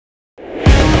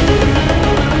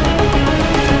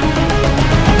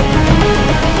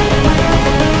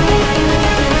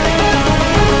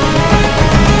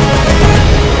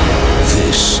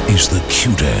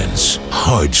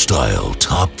Hardstyle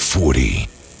Top 40.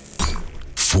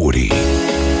 40.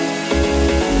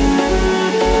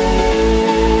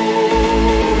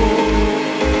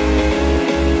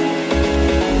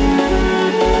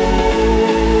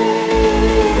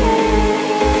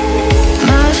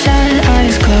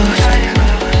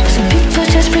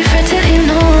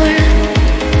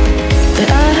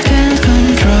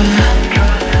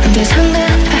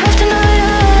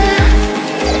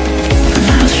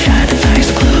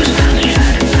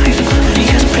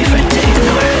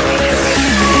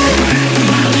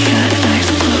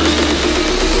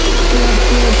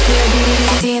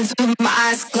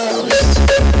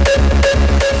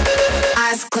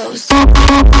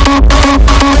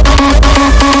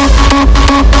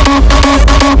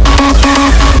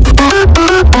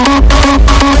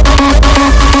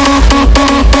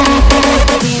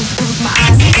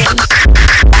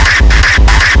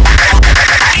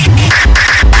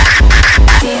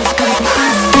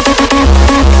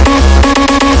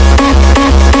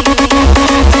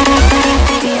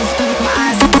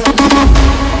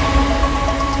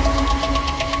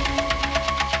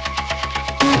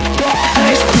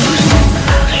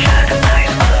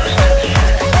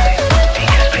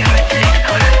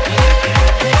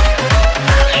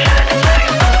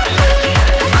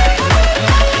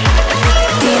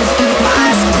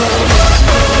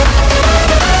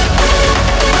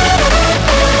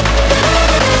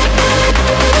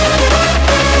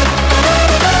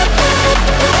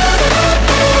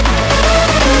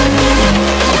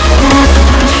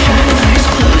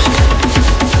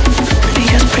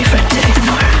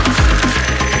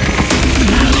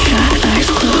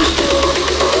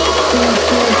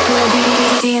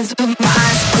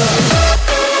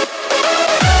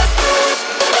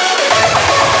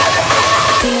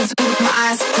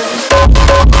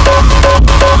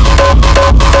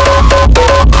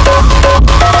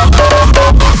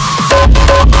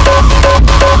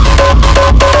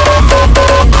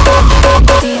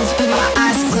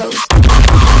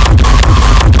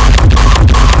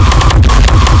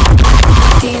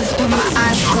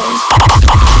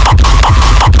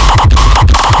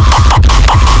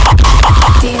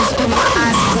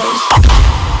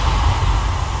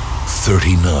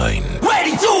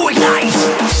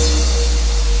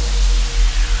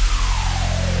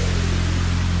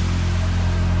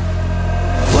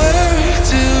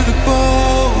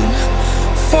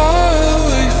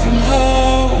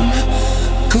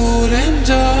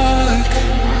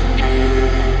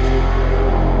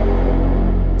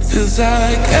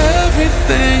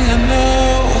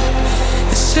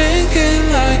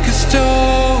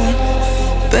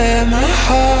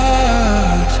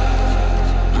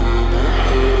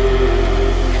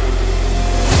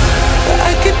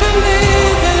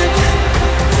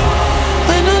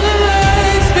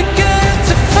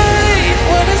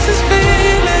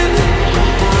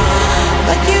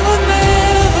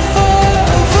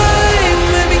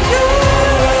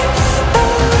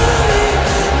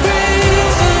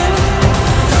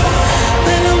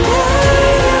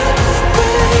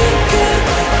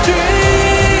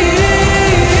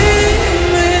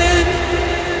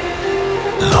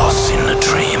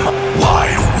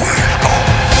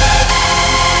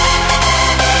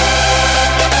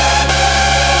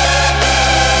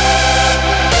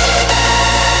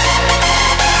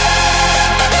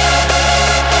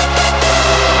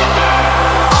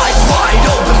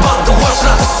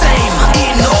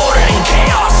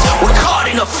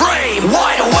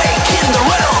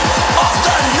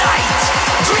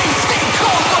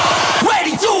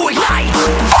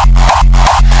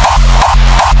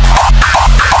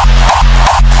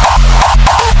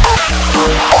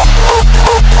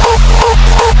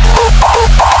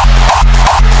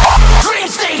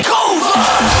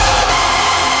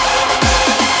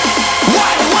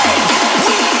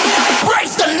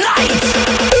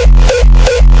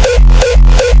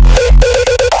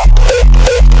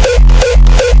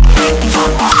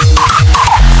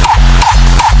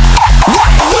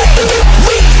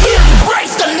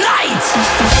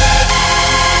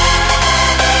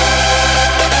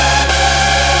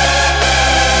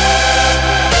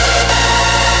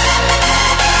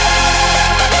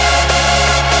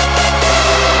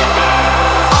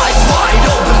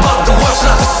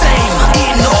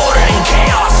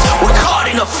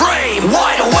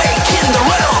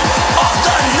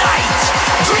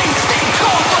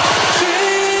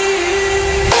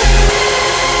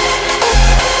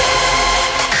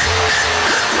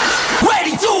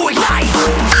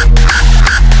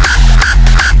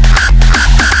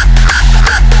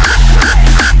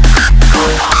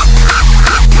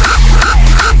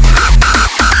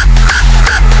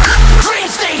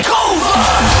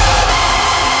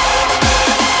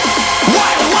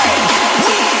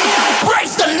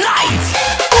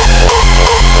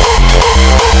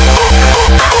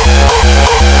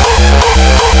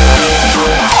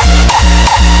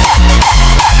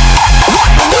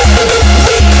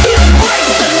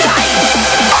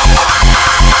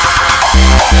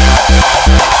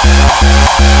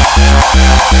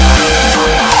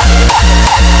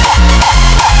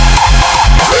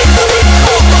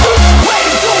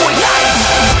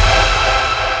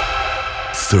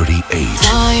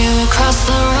 Saw you across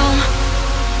the room.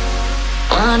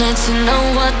 Wanted to know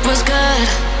what was good.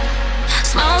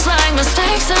 Smells like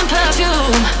mistakes and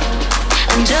perfume.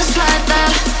 And just like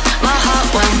that, my heart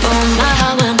went boom, my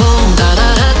heart went boom. Da da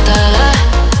da da da.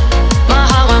 My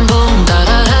heart went boom, da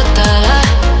da da da da.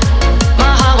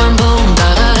 My heart went boom, da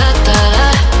da da da da.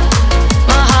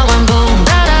 My heart went boom,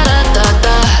 da da da da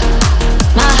da.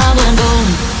 My heart went boom,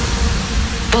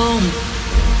 boom,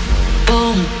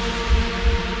 boom,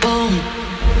 boom, boom,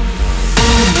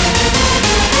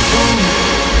 boom,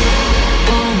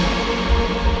 boom, boom,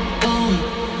 boom.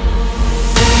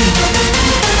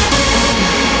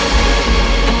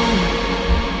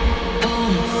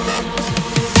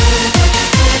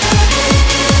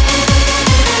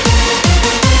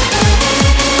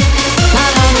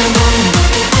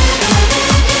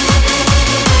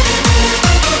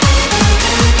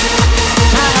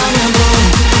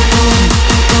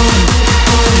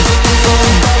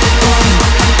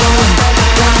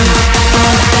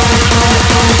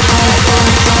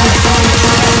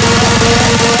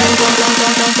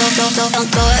 Don't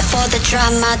do it for the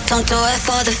drama, don't do it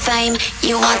for the fame.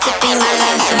 You want to be my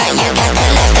lover, you got to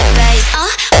lift the bass.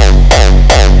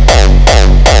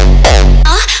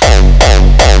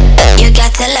 You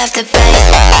got to lift the bass.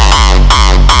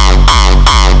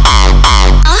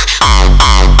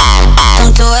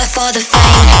 Don't do it for the fame.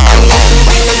 I love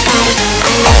it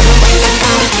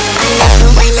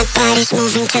when the body's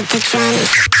moving to the drums.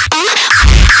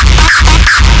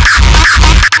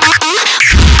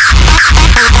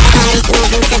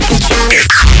 Moving to the drums.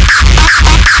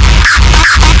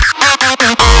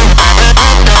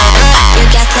 You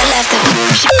got to left the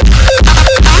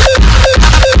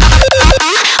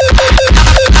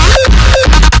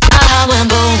went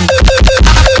boom.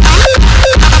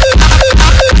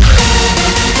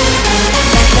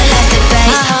 Got to left the bass.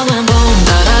 My heart went boom,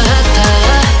 da da da da.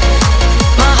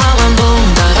 My heart went boom,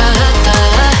 da da da da.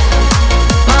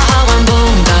 My heart went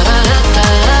boom, da da da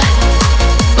da.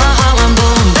 My heart went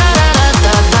boom, da da da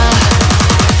da da.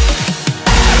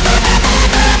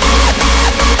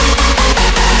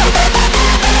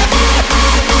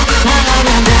 My heart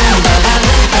went boom, da da da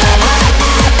da.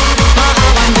 My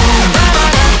heart went boom, da da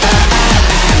da da.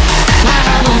 My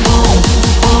heart went boom,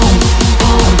 boom,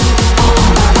 boom, boom,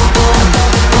 boom,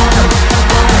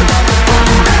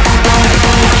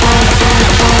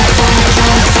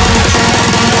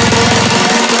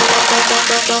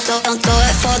 Don't do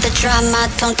it for the drama,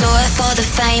 don't do it for the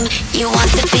fame. You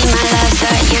want to be my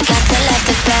lover, you got to left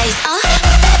the bass.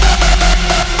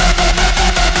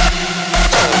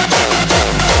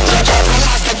 You got to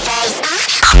left the bass.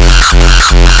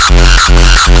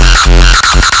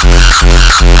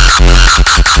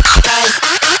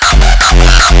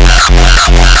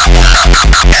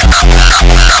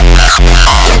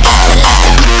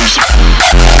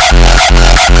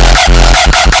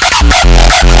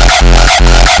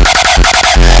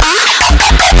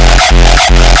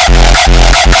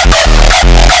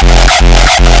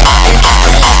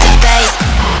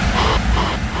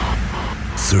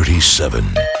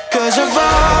 Cause of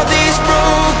all these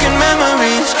broken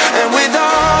memories, and with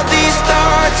all these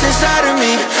thoughts inside of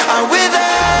me, I'm with her.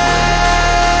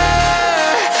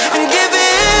 I'm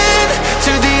giving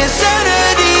to the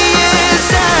insanity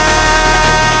inside.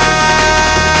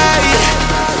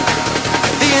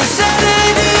 The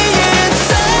insanity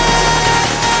inside.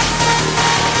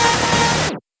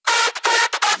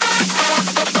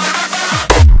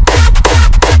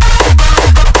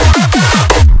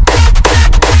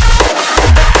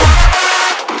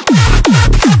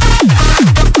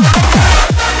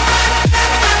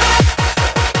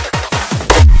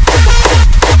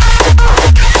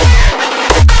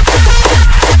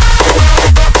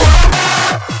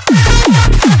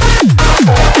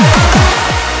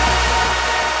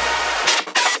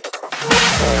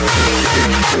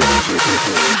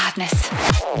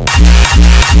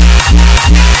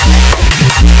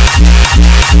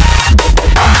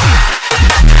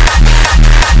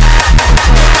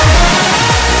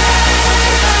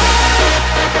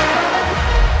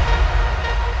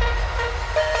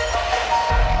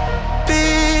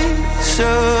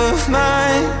 'Cause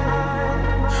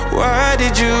why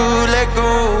did you let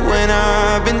go when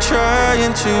I've been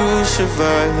trying to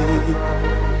survive?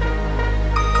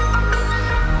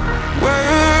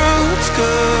 Worlds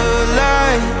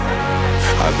collide.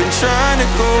 I've been trying to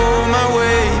go my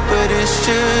way, but it's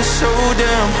just so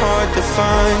damn hard to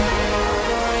find.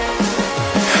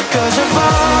 'Cause of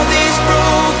all these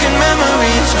broken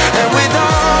memories, and with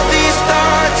all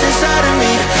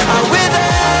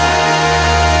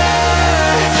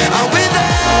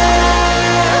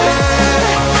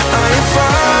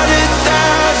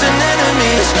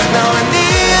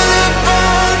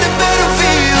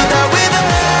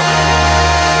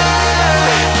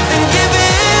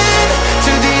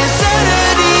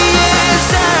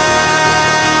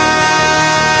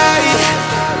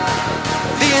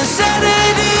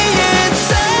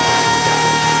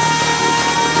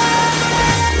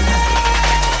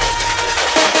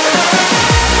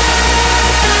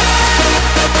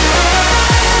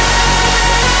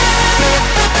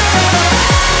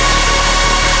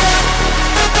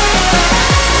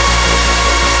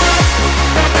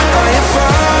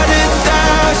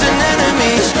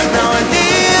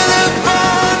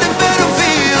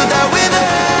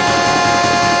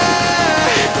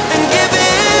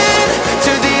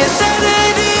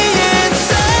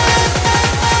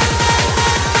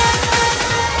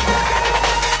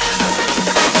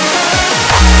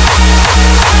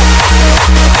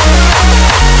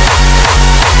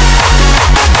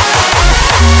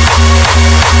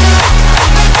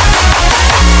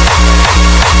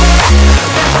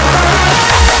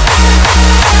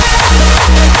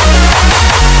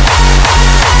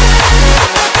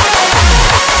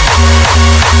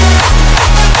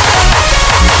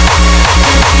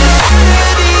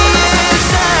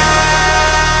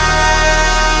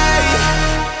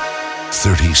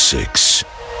 6.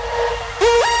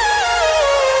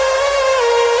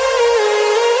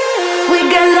 We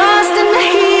get lost in the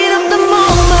heat of the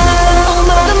moment,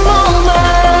 the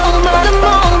moment, the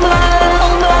moment,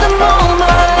 the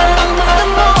moment, the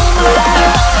moment.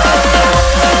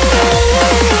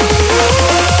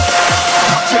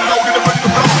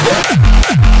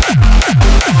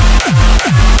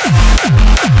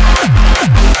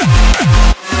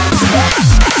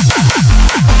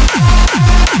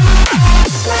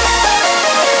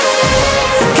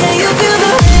 Can you feel the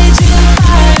rage in the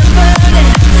fire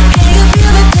burning? Can you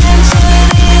feel the tension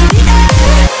in the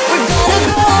air? We're gonna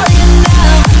go in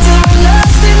now till we're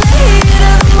lost in the heat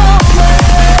of the moment.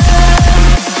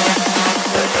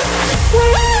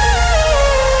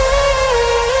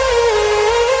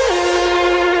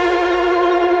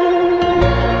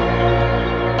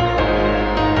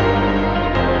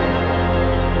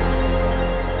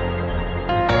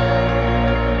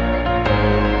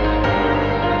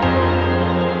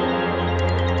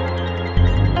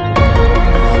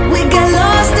 We get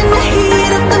lost in the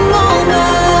heat of the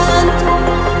moment,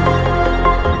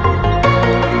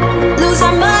 lose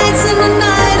our minds in the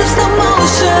night of slow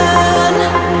motion.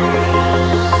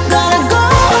 Gotta go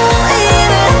all in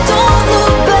and don't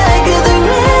look back. The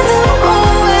rhythm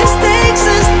always takes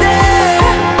us there.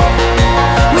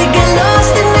 We get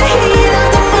lost in the heat of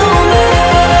the moment.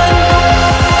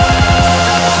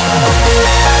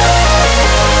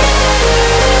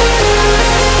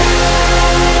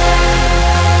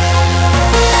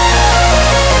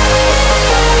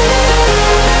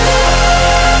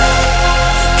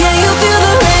 Can you feel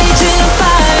the rage in the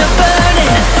fire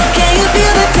burning? Can you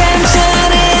feel the tension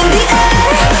in the air?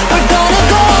 We're gonna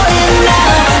go in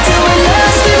now till we're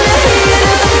lost in the heat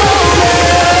of the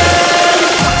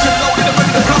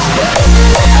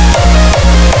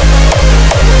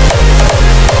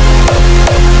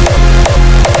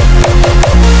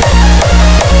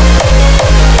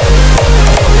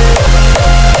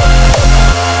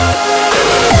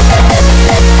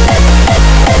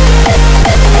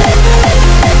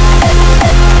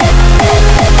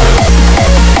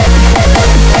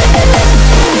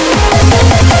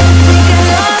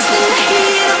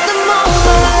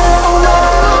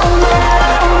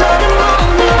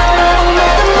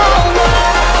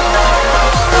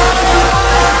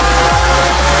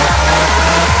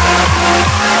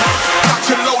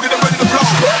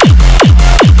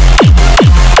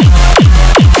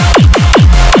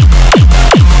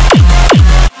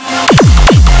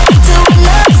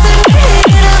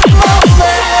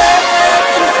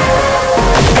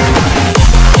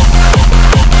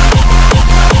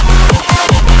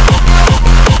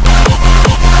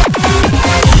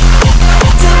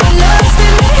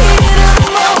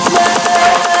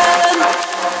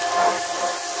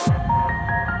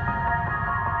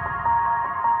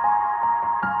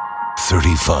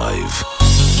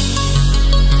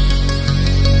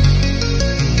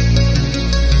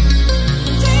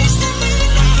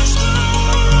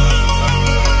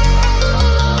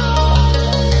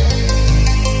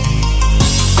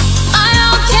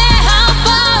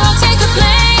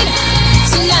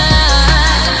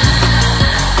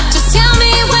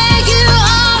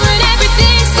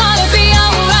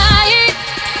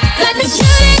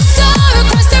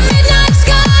Across the midnight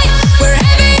sky,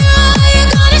 wherever you are,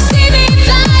 you're gonna see me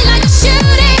fly like a ship.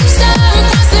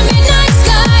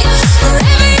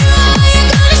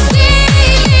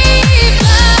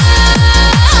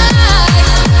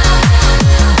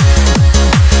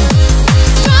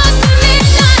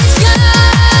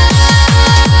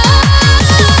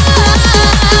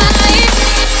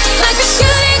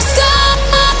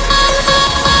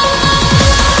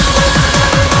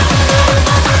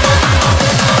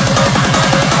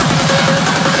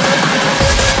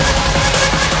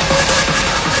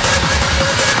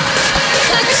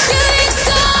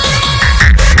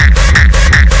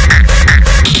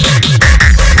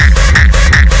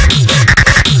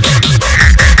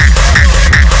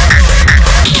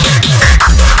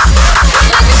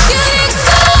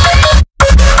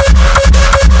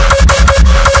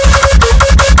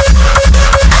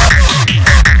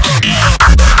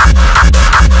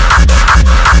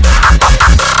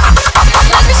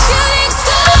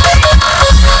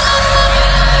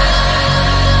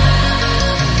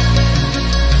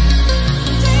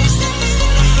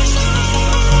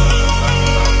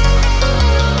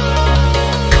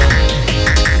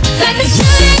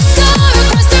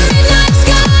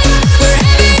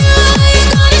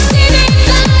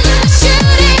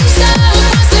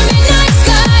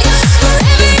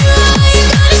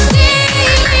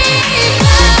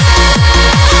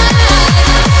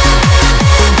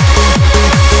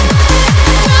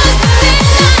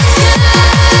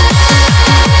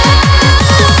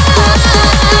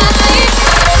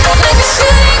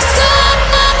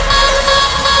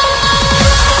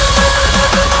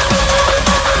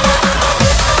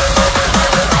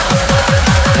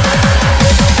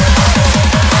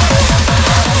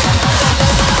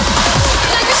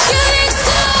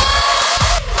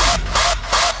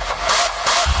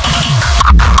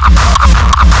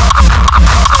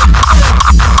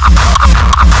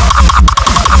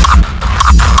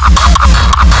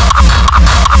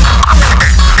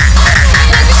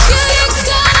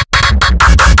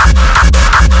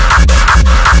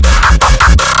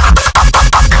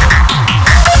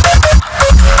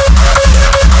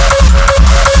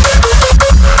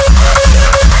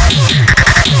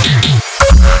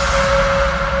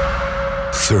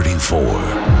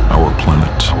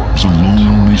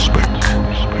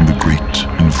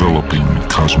 enveloping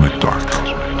cosmic dark.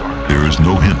 There is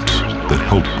no hint that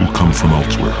help will come from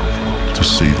elsewhere to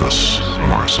save us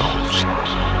from ourselves.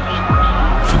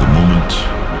 For the moment,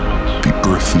 the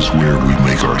earth is where we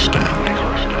make our stand.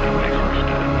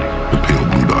 The pale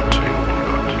blue dot.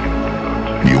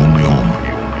 The only home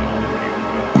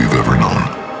we've ever known.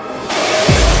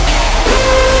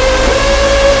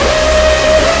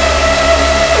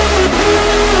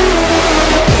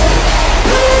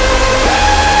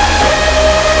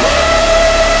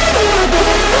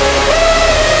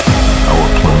 Our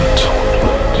planet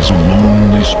is a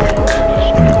lonely speck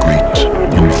in the great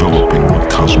enveloping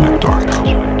cosmic dark.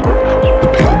 The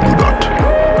pale blue dot.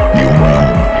 The only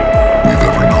home we've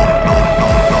ever known.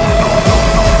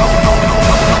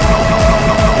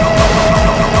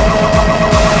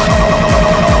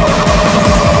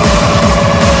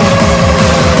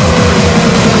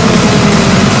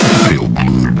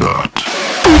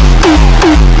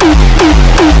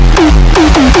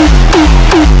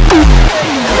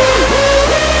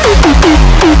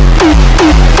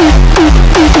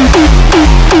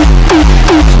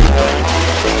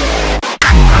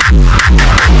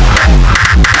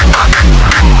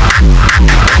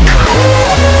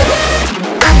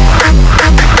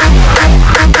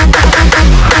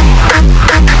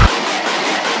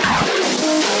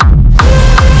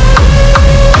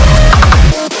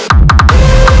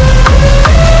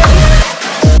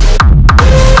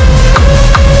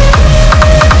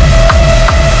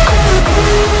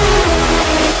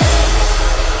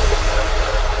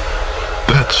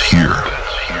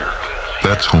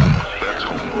 That's home.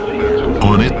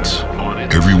 On it,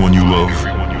 everyone you love,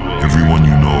 everyone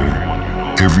you know,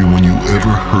 everyone you ever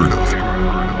heard of,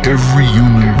 every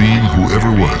human being who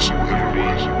ever was,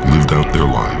 lived out their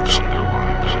lives.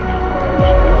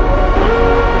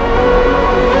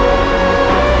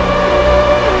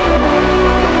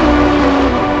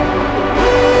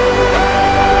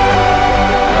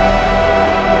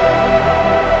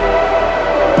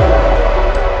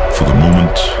 For the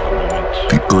moment,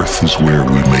 the earth is where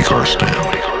we make our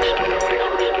stand.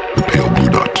 The pale blue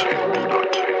dot.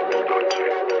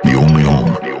 The only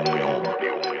home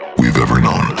we've ever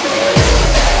known.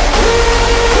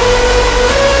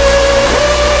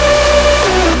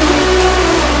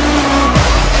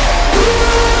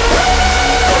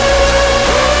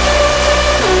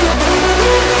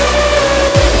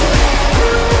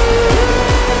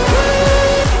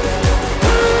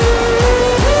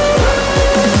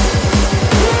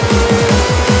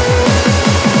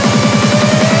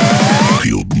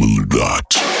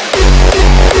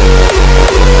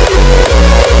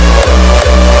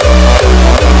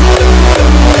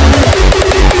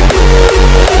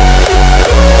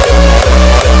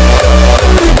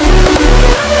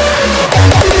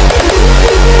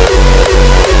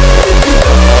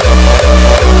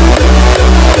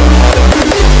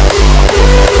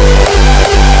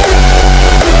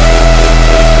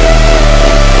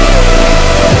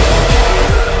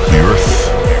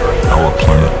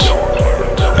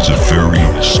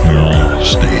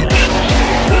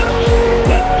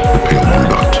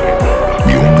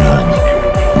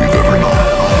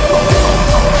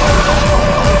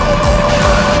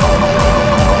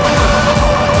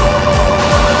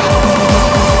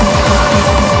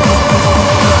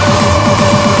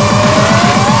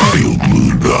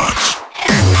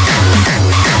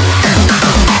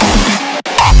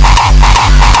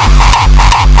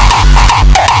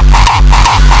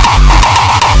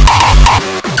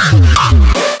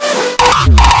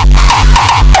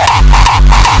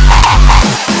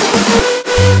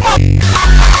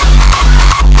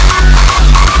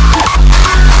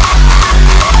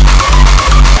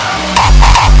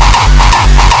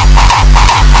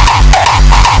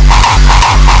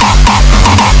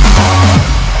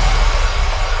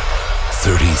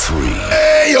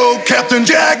 Captain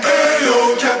Jack, hey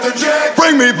yo, Captain Jack,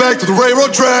 bring me back to the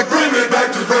railroad track, bring me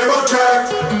back to the railroad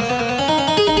track.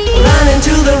 Run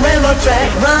into the railroad track,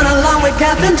 run along with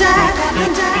Captain Jack.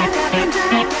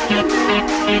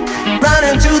 Run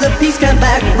into the peace camp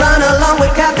back, run along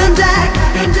with Captain Jack.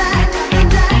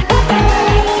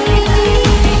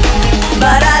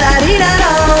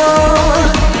 Ba-da-da-dee-da-do,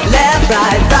 left,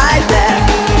 right, right, left.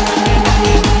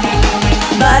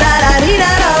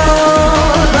 Ba-da-da-dee-da-do,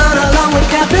 run along with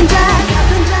Captain Jack.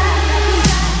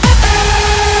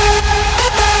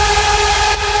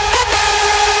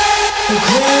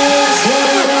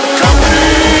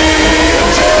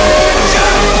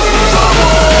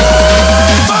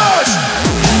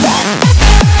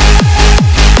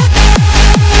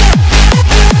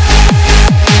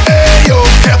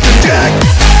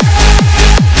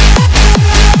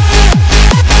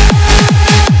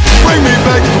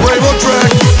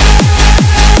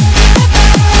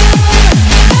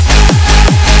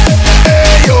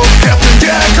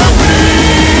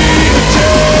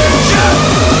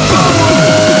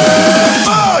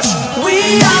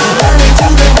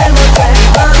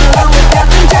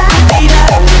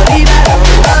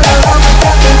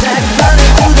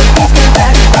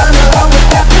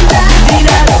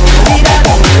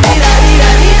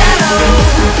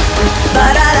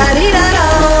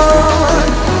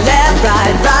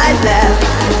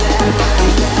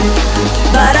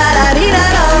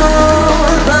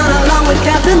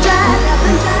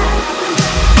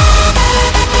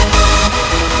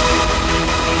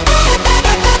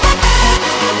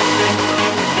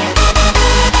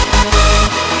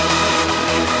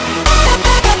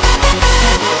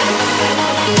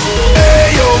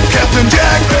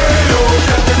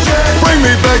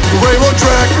 back to the railroad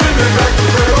track.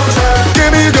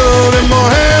 Give me a gun in my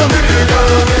hand.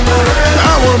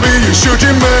 I wanna be your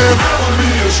shooting man.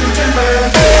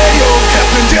 Hey yo,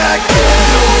 Captain Jack.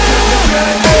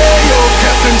 Hey yo,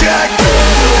 Captain Jack.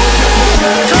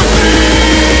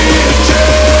 Complete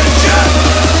attention.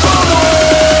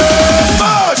 Forward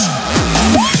march.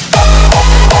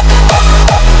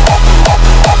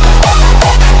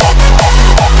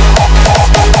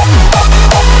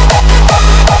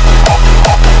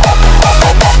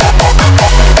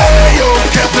 Hey yo,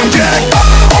 Captain Jack.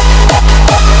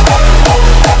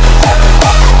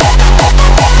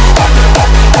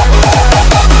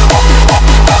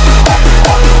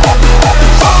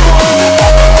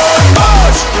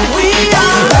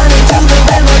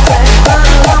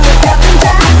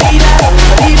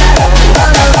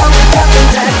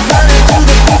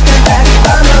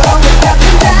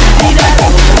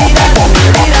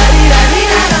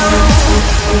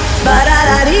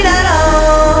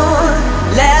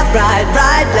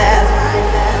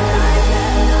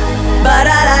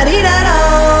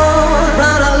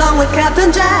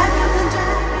 Captain Jack.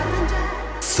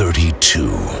 32.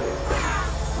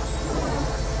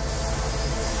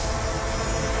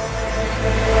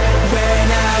 When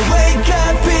I wake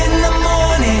up in the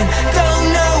morning, don't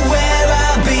know where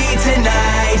I'll be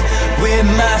tonight. With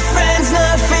my friends,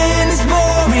 nothing is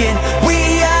boring.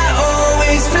 We are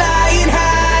always flying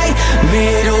high.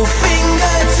 Middle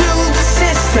finger to the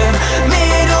system,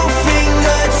 middle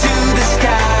finger to the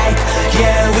sky.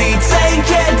 Yeah, we take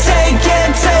it, take it,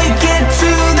 take it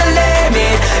to the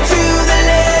limit, to the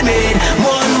limit.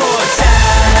 One more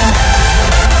time.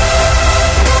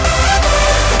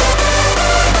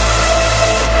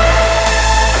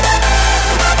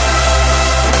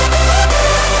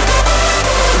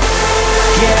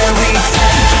 Yeah, we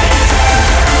take it.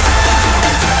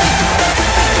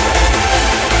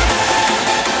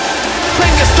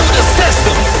 Fingers through the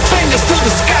system, fingers through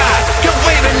the sky. Can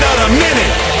wait another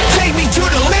minute. Take me to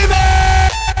the limit.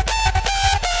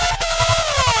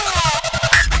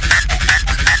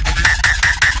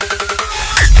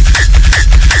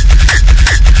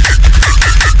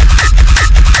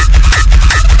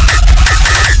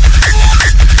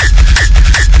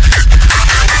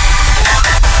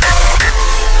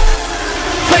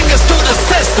 Fingers through the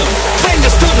system,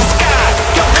 fingers through the sky.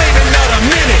 Can wait another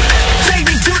minute. Take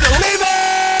me to the limit.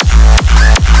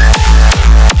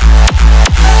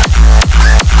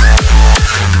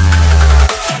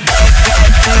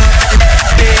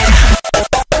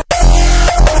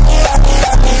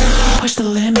 Push the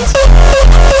limits.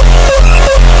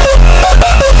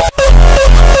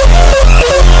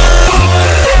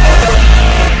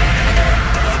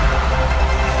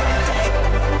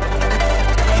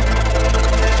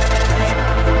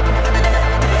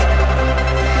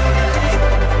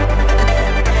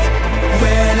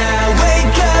 When I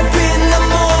wake up in the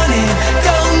morning,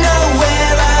 don't know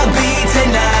where I'll be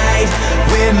tonight.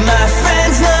 With my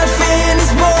friends, nothing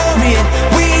is boring.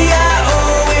 We are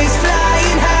always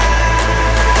flying high.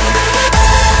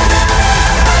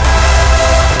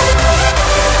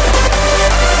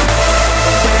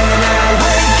 When I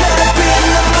wake up in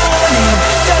the morning,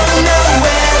 don't know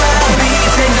where I'll be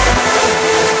tonight.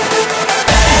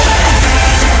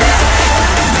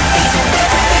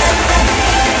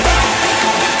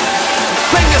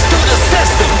 Fingers through the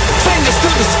system, fingers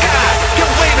through the sky. Can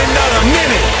wait another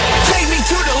minute. Take me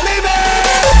to the limit.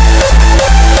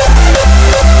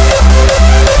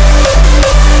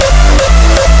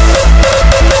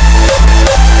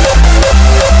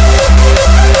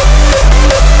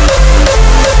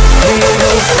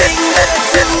 Middle finger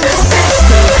to the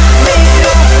system,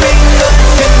 middle finger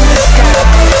to the sky.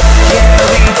 Yeah,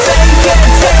 we take it,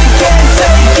 take it,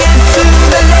 take it to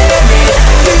the limit,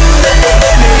 to the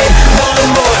limit. One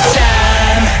more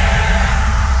time.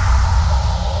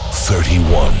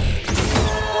 31.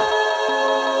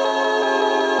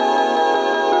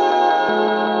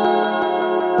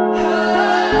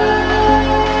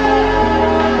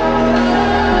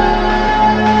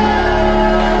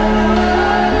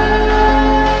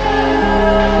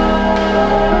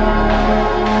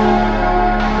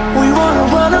 We wanna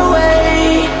run away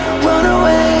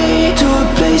to a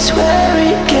place where we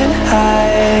can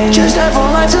hide. Just have a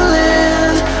life to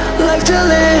live, life to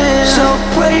live. So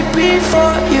pray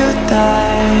before you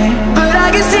die. But I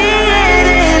can see it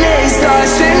in the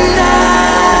stars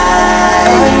tonight.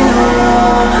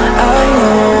 I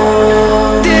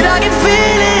know that I can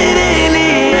feel it in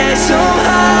the air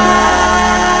somehow.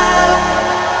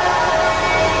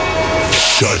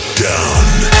 Shut down.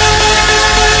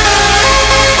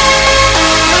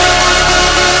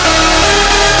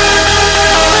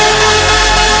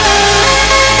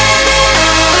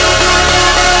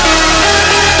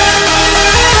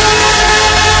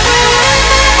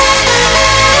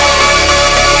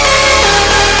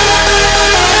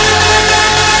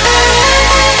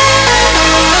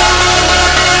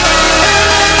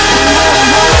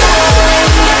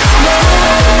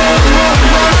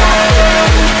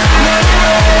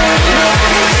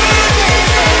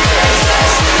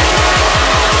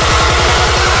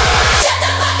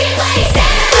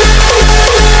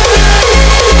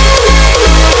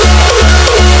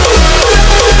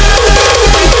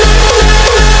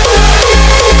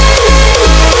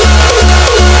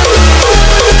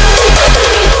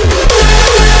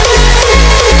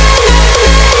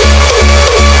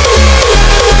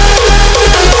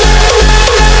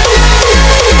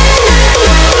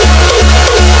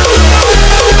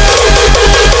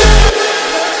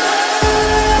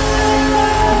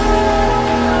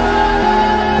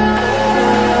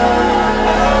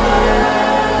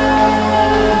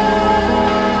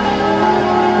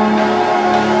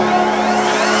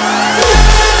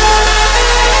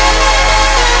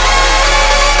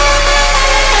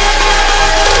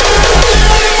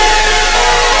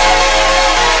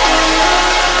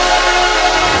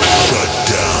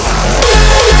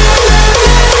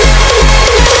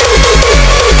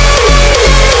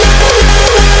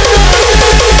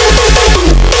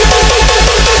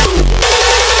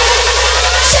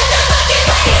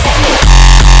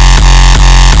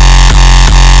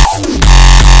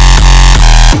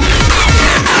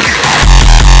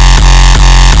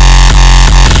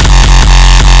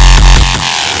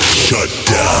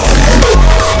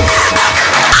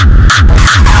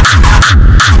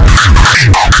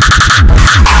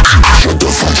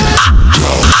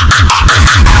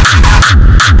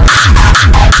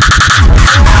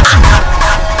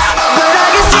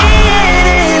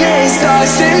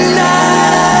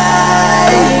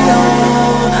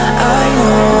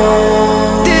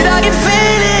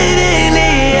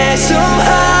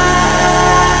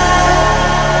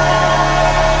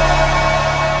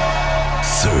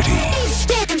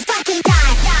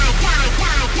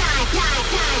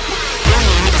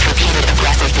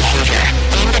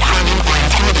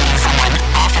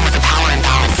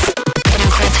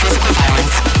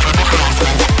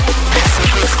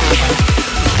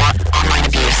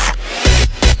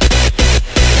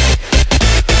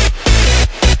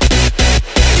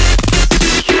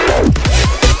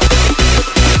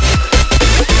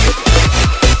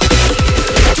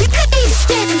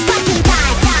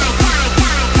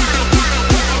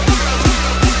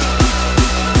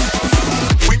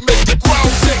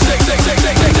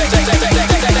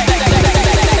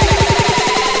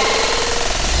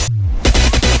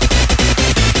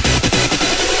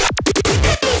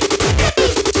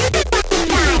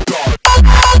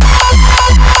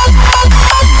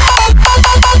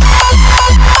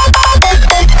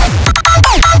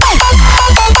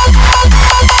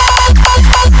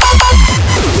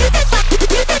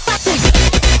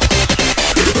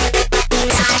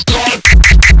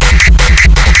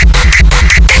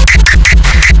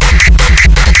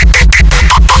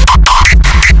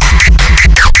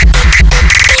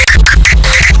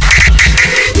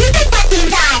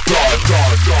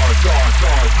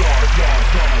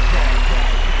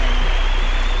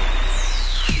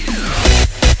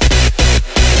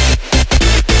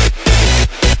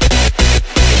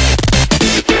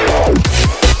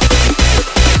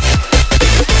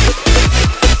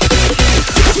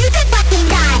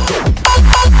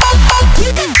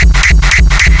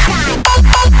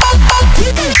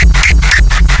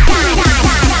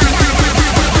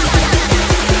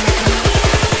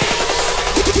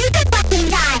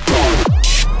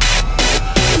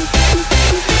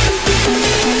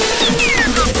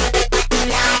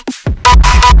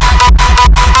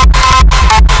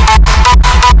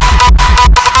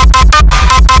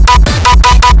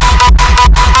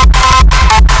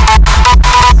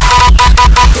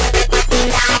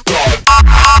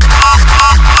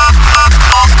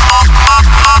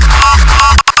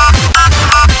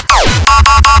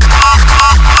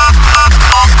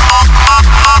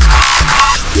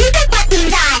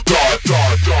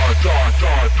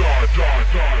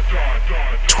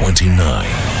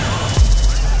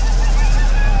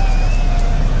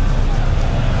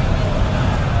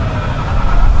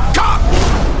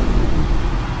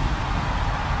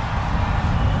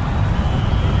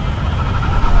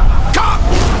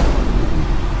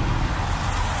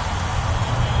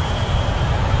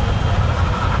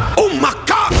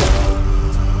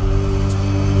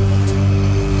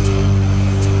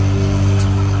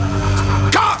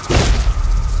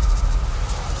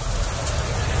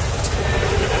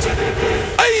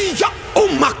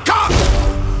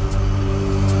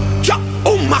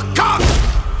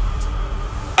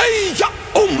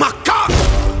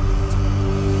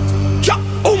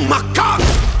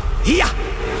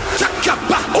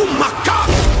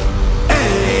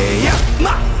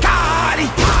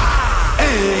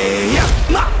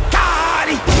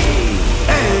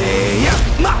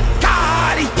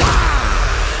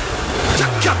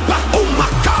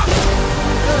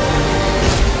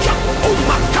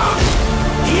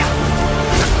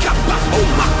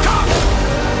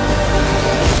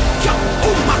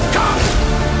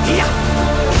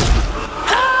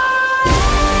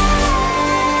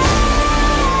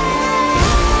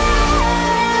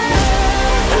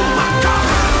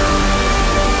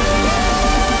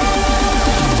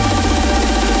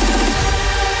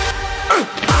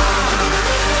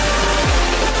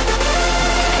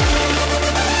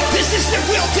 It's that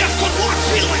real DEFCON 1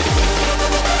 feeling.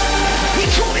 We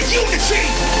call it unity.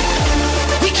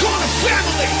 We call it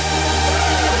family.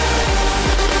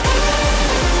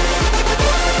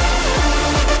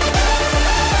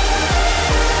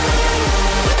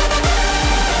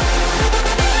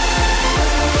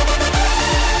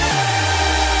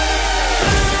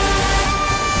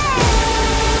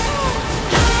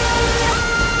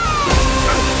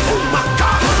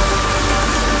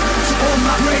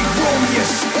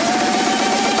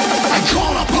 I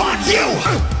call upon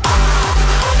you!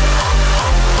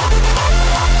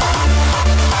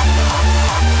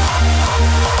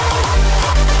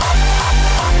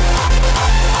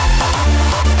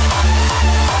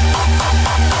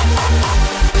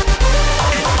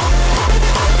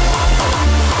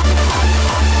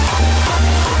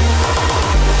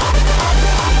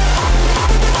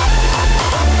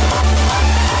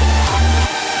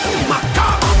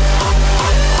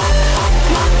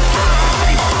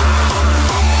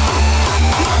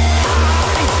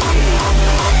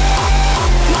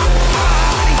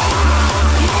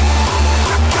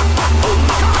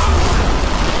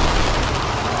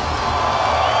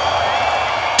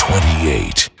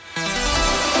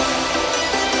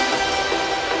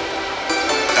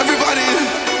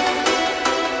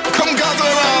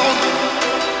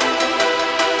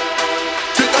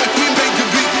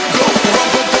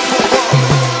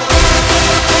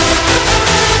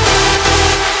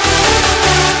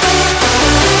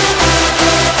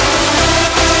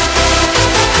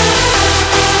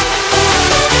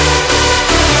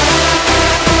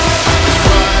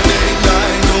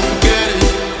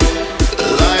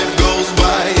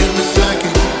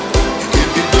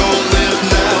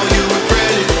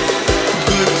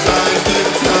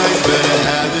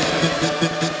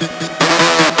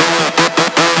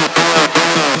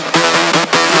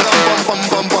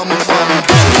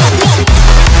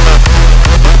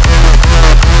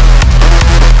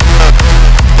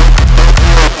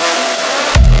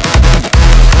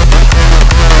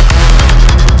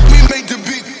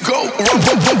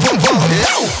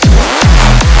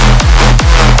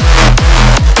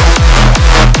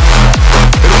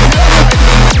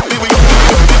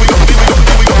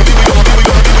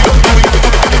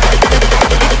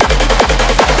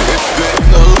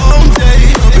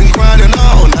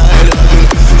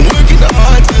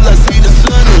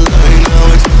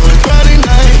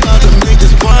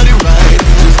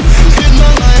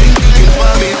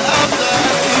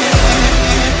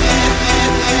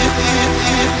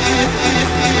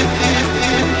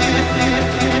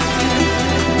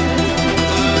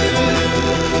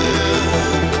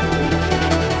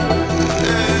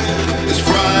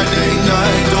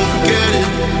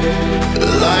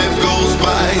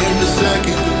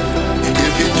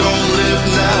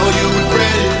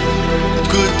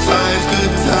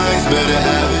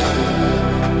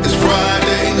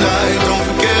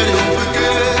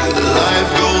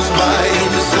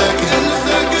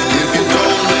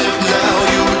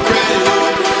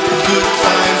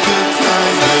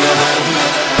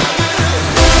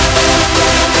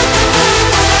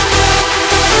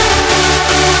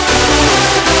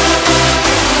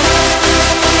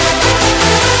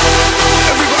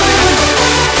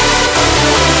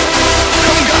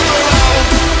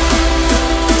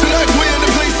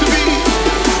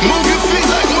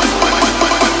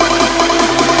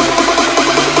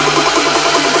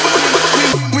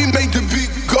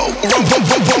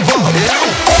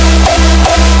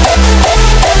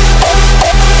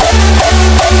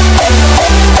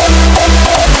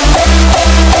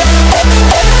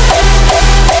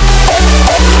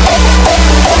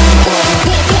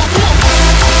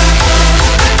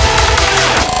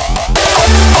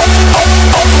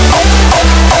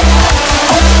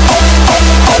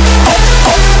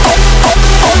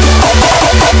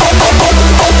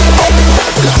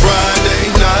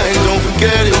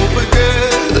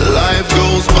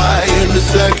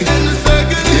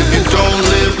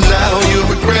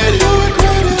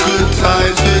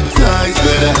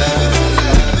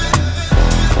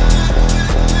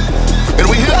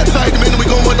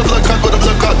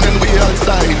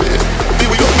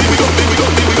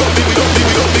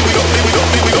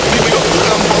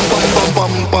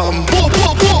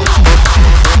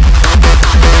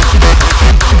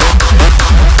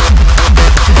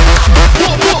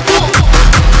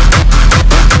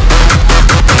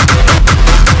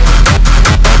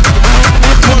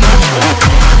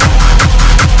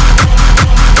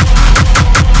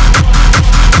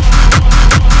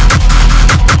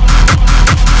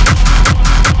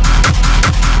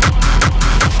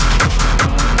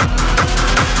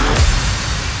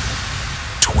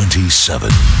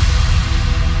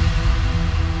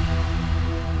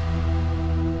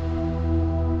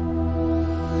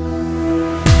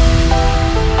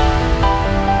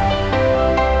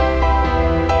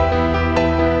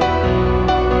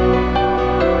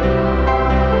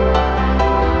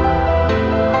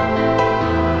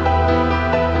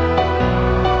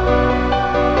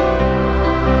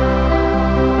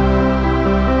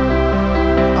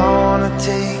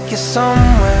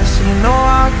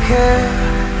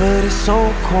 but it's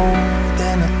so cold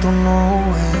and I don't know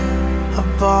where. I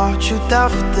bought you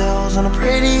daffodils on a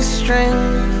pretty string,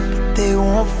 but they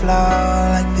won't fly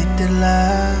like they did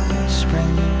last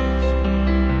spring.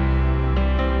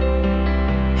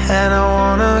 And I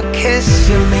wanna kiss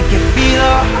you, make you feel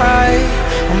alright.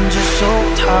 I'm just so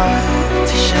tired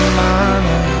to share my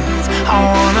nights. I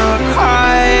wanna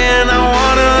cry and I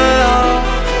wanna love,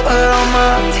 but all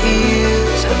my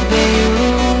tears have been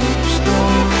used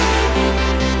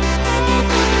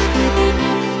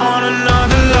on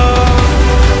another love,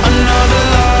 another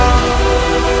love.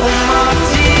 All my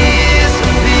tears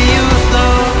have been used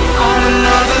up on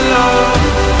another love,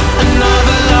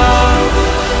 another love.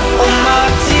 All my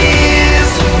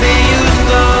tears have been used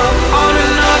up on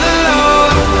another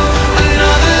love,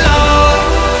 another love.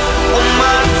 All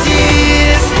my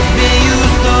tears have been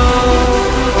used up.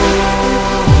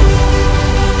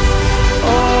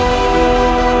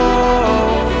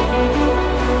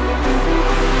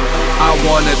 I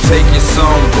wanna take you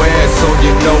somewhere so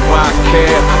you know I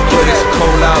care, but it's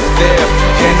cold out there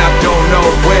and I don't know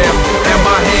where. And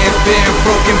my hands been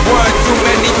broken one too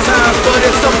many times, but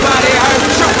if somebody hurt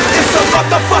you, it's a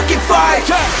motherfucking fight.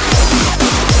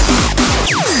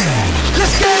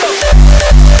 Let's go.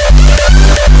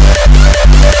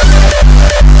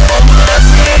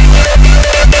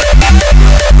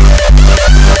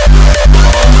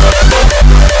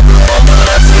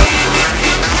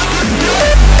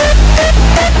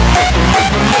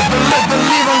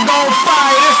 Believe I'm gon'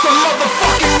 fight, it's a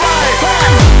motherfucking riot.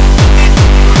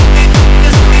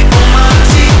 On my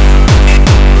teeth. On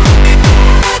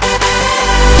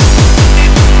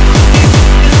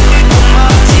my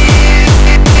teeth.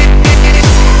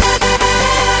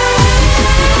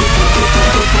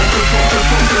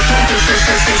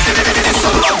 It's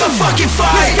a motherfucking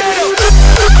fight.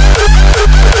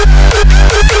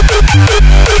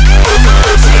 On my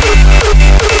teeth.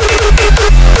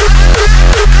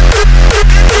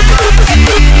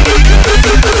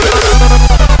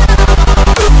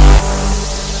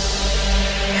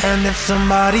 And if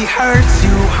somebody hurts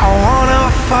you, I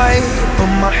wanna fight, but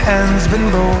my hand's been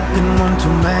broken one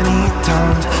too many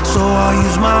times. So I'll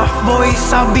use my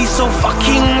voice, I'll be so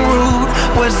fucking rude.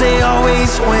 Words they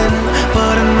always win,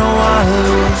 but I know I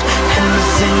lose. And I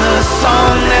sing a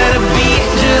song that a beat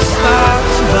just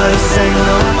stops, but I sing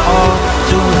them all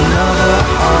to another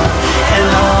heart. And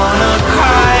I wanna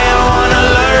cry, I wanna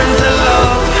learn to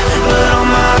love, but all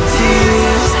my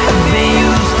tears have been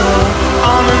used up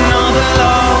on another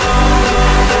love.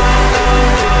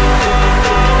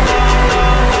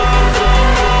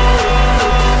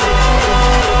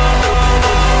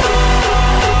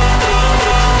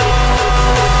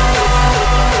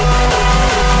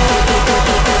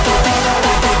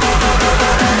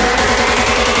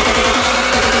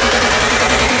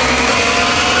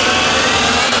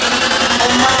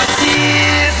 All my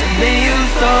tears have been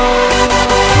used up.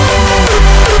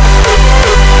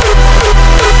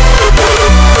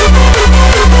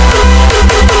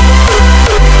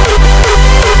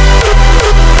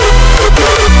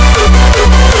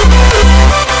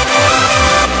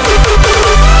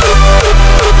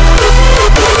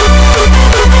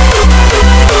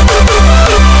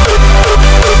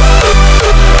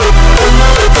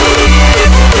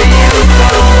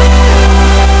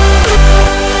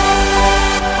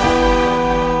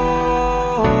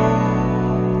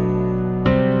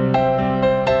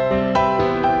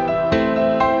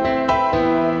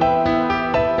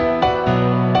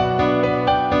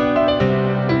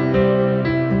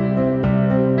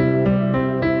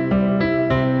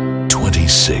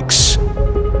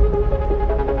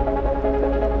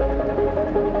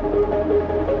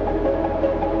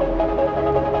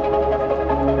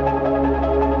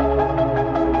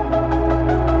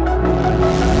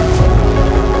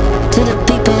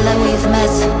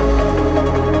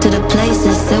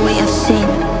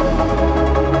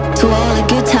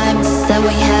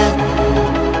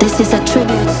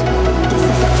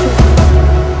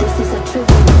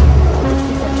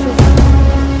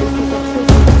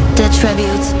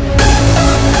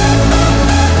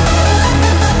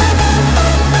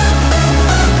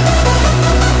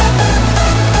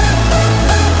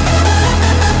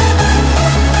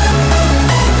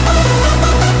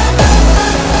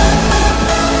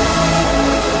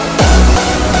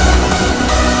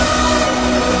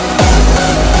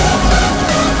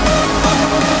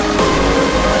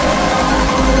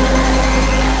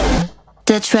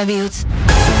 The tributes.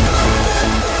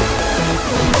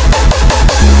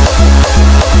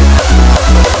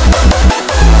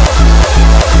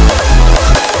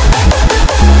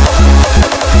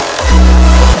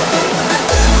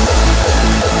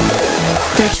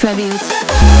 The tributes.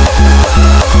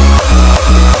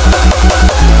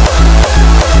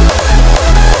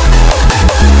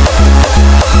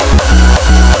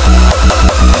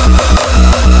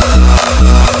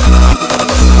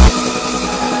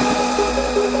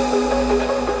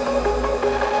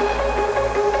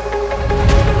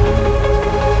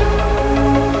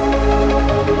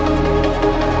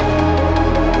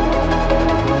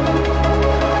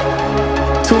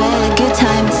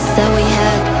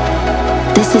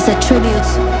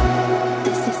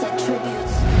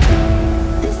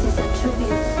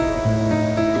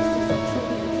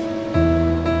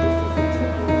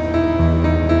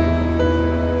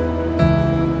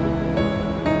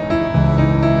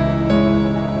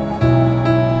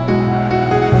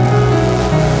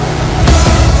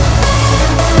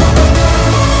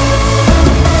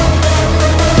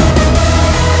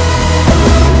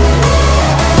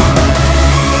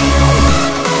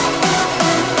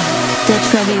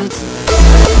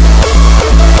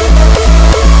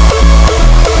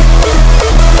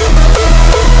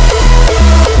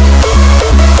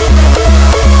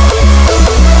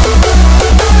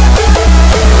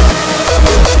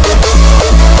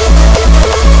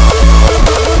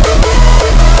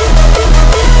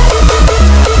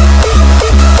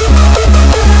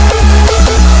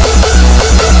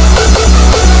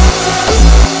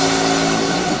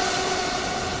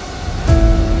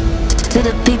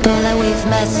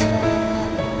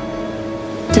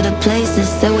 to the places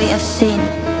that we have seen,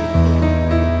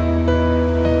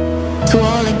 to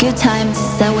all the good times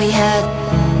that we had.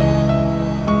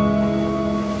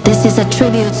 This is a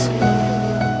tribute.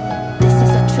 This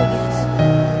is a tribute.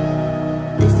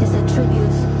 This is a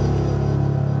tribute.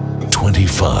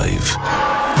 25.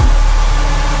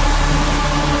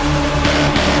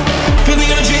 Feel the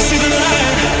energy, see the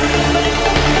light.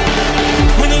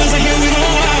 When the lights are here, we go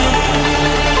wild.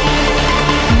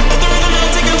 Let the rhythm now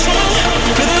take control.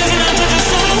 Feel the laser now touch your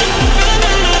soul. Feel the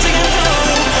power now take control.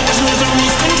 Watch the laser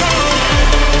lose control.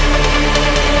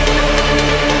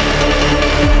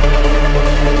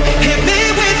 Hit me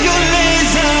with your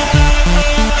laser.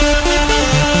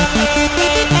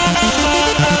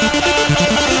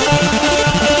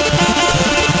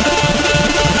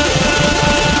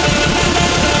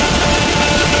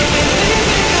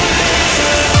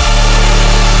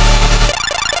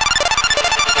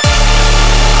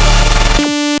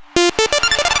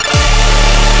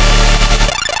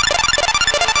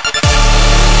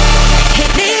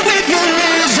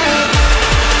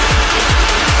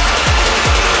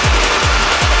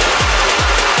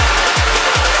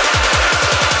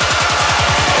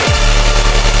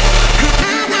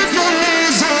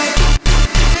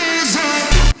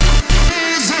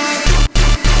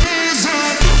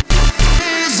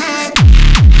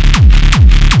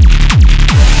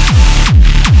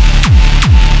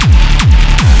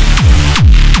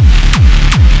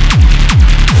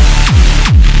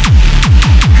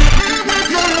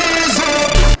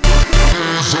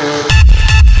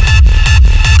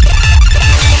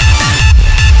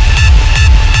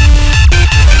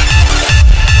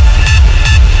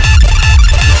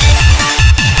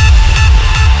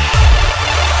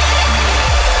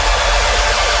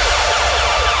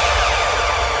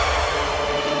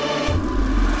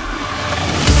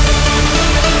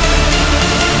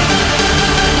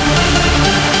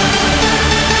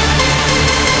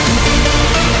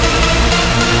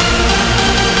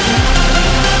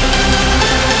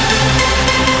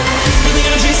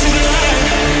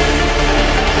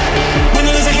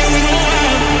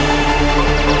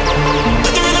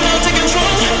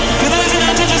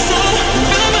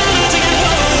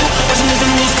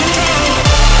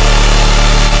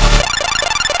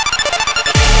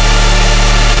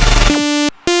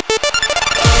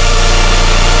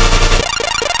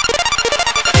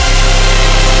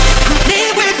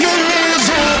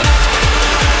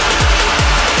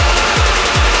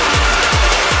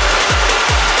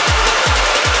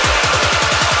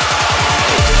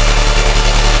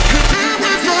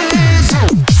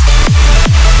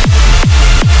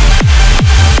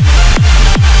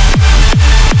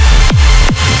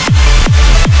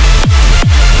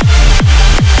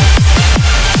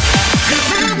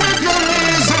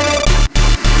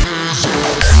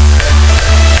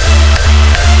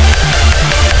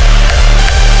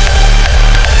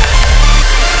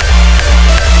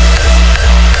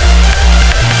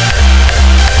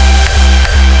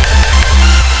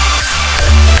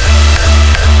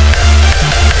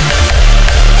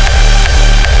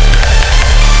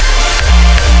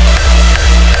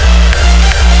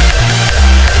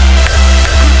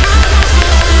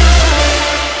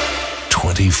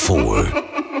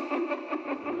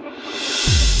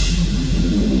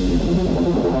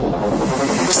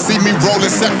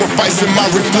 Sacrificing my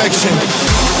reflection.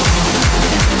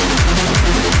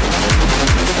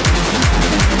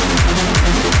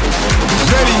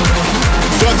 Ready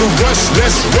for the rush,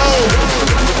 let's roll.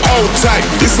 Hold tight,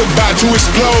 it's about to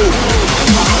explode.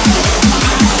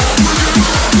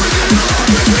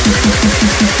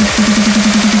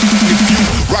 If you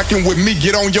rockin' with me,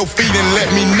 get on your feet and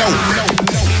let me know.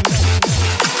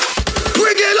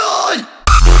 Bring it on!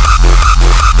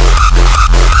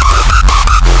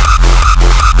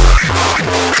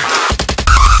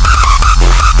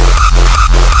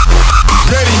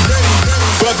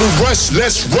 Rush,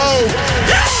 let's roll.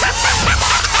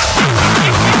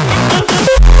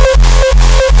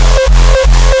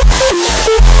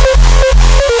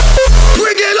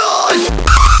 Bring it on.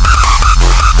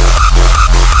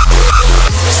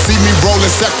 See me rolling,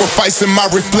 sacrificing my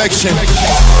reflection.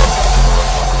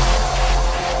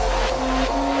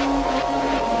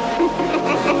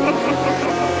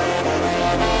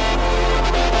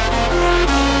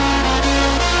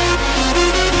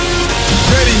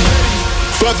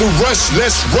 For the rush,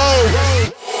 let's roll.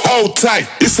 Hold tight,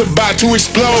 it's about to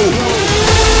explode.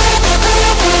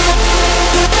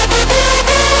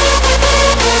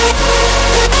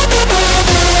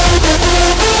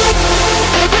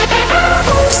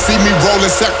 See me rolling,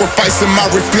 sacrificing my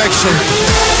reflection.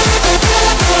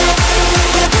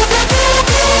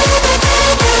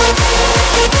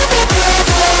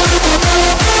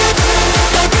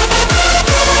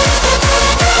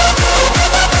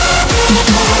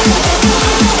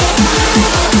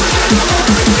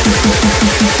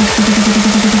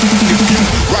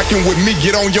 rocking with me,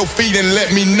 get on your feet and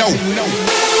let me know.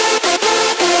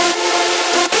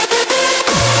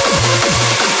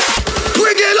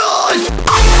 Bring it on!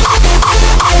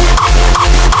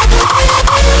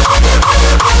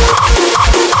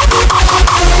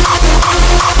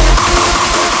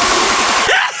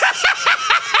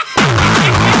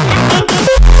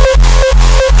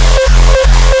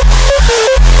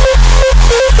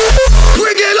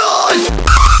 Bring it on!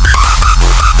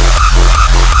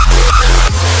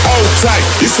 Hold tight,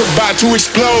 it's about to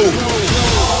explode.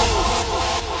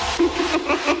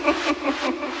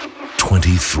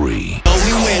 23.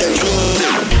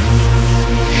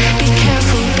 Be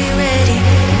careful, be ready.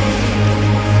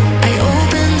 I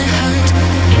open the hunt.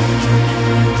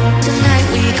 Tonight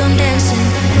we come dancing.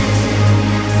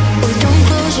 Oh, don't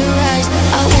close your eyes.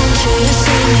 I want you to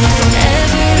see me from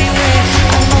everywhere.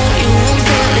 I know you won't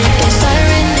feel it. There's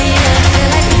fire in the air. Feel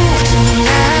like move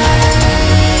tonight.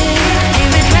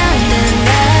 Give it round and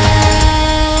round.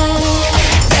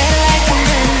 Red light from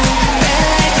Brennan. Red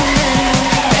light from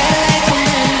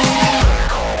Brennan.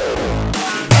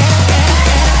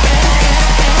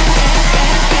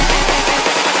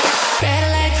 Red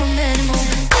light from Brennan. Red light from Brennan.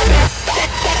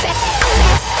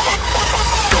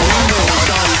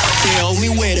 Tell me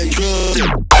where the drugs.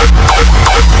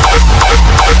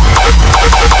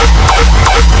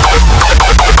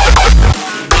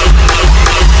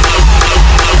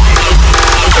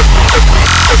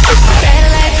 Red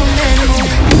light from Brennan.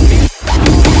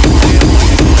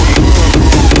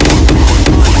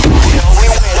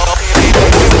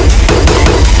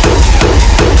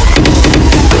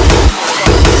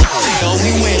 Tell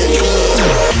me where the drugs.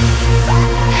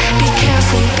 Be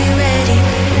careful, be ready.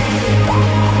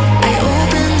 I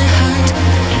open the hunt.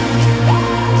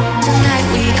 Tonight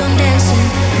we come dancing.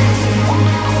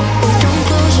 Oh, don't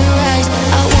close your eyes.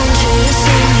 I want you to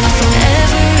see me from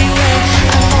everywhere.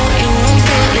 I know you won't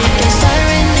feel it. There's fire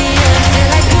in the air. Feel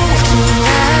like move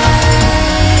tonight.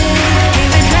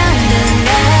 Give it round and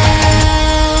round.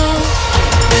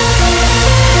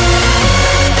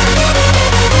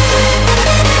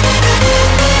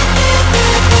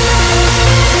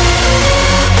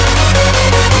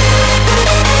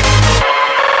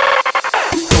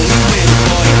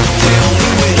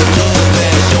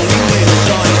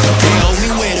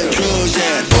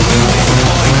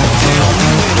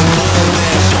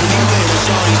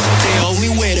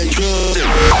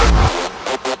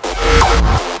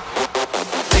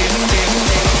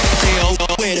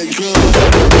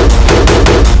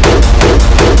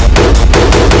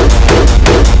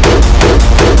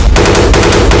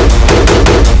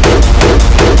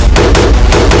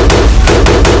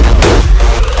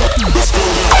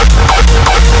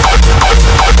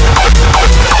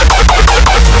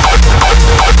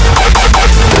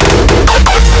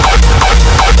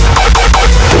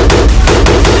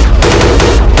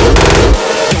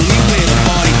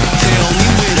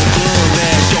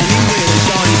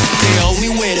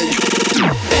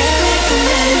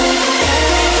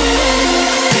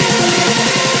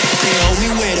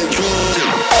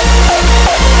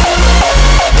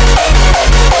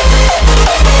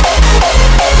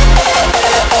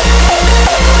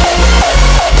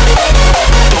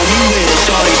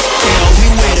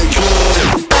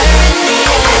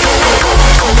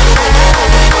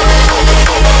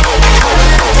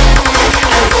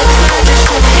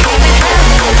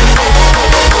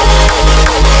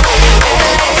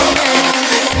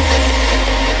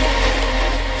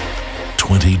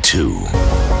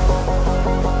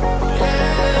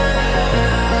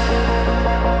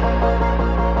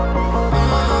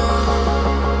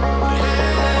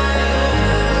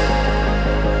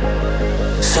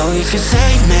 So if you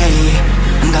save me,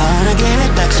 I'm gonna give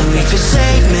it back. So if you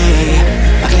save me,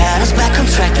 I'll get us back on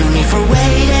track. No need for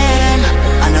waiting.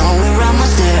 I know we're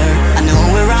almost there. I know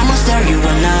we're almost there, you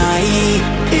and I.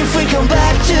 If we come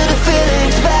back to the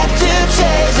feelings, back to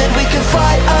chase it, we can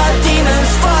fight our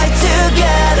demons, fight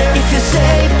together. If you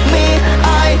save me,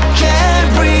 I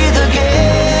can breathe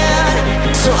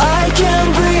again. So I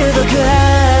can breathe again.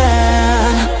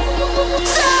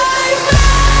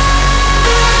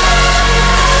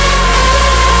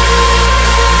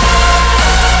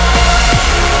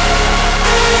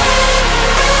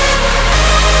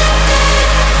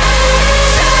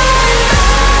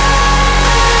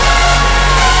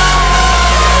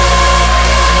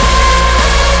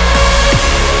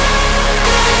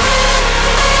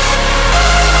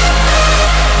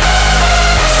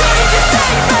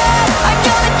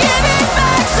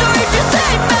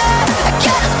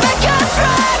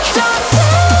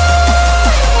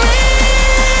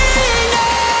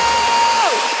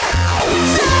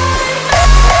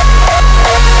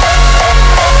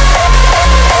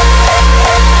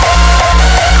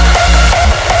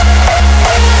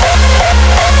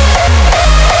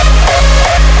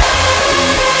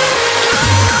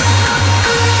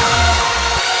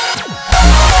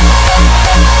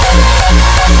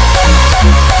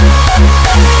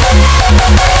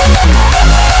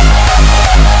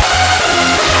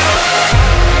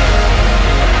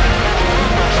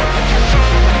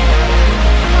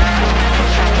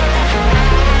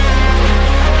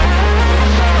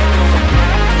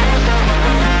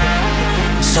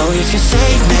 So if you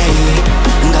save me,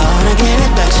 I'm gonna give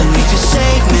it back. So if you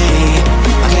save me,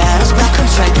 I'll get us back on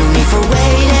track. No need for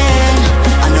waiting.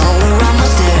 I know we're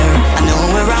almost there. I know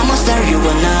we're almost there, you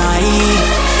and I.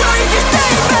 So if you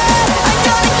save me, I'm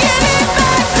gonna give it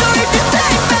back. So if you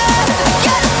save me, I'll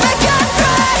get us back on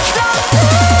track. So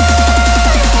save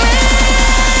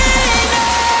me now.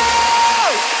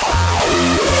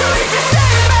 So if you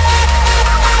save me,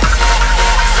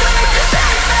 so if you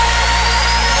save me.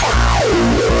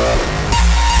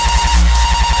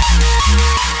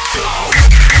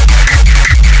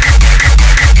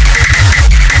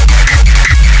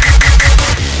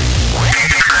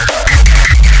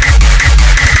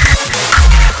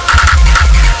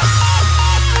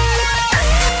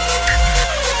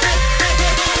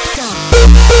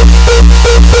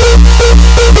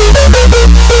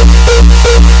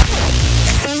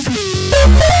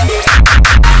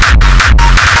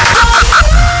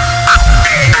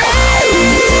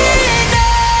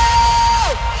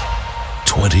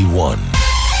 21.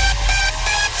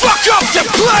 Fuck up the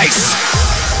place!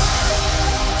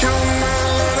 You're my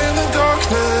light in the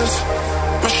darkness,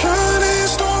 my shining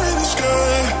star in the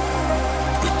sky.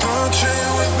 Without you,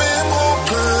 we've been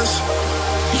hopeless.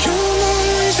 You're my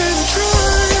reason to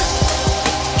try.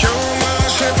 You're my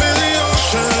ship in the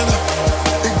ocean.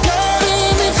 You're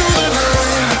guiding me through the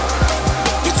night.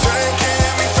 You're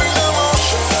taking me through the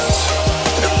motions.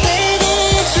 And baby,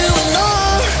 it's you and I.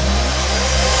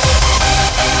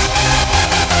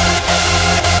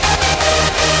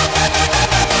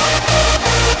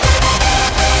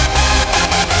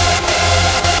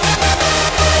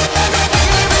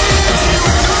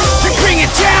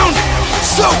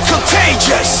 So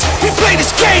contagious. We play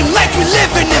this game like we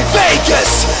living in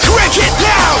Vegas. Crank it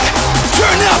loud,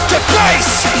 turn up the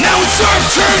bass. Now it's our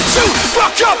turn to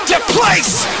fuck up the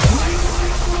place.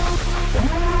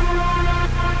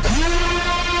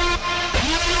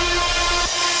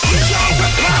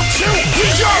 We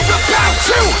are about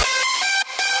to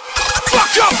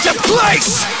fuck up the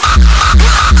place.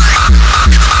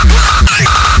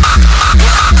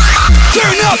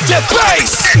 Turn up the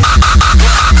bass.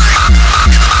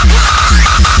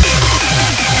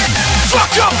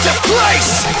 Fuck up the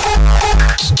place.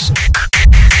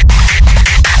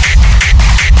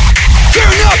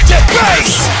 Turn up the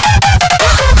bass.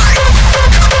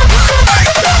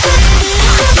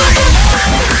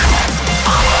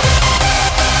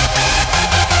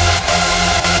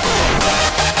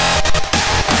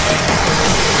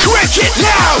 Crank it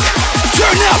loud.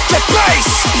 Turn up the bass.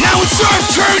 Now it's our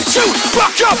turn to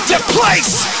fuck up the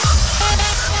place.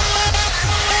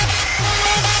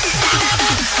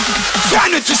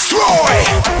 Time to destroy.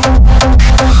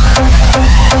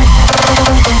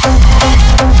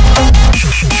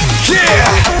 Yeah.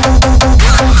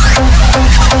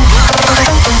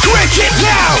 Crank it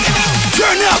loud.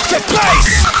 Turn up the bass.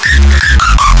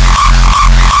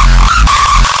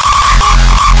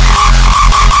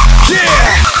 Yeah.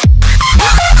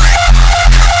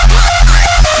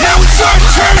 Now it's our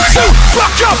turn to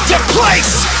fuck up the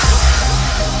place.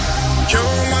 You're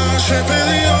my ship in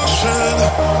the ocean.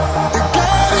 You're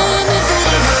guiding me through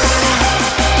the night.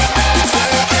 You're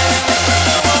taking me through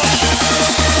the motions.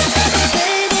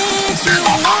 Baby, it's you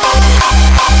and I.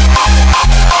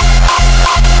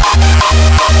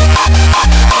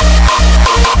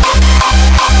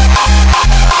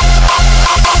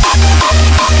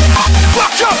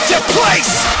 Fuck up the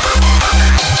place.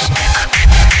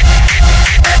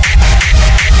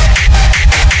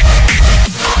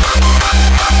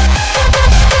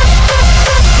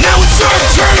 Now it's our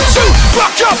turn to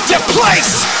fuck up the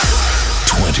place.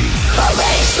 20.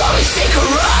 Already slowly take a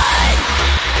run.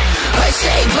 I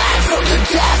say back from the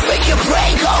death, make your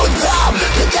brain go numb.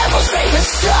 The devil's favorite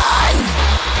son.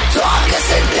 Darkest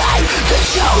at night, the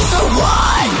chosen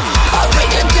one. I'll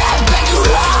bring the dead back to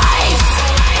life.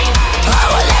 I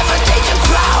will levitate the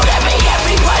crowd and make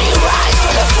everybody rise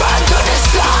from the front to the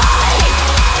side.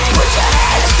 Put your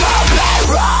hands up and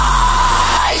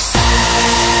rise.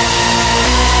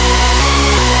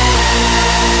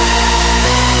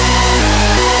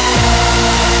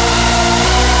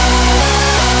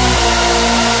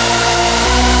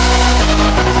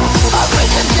 I'll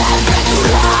bring the dead back to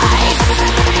life.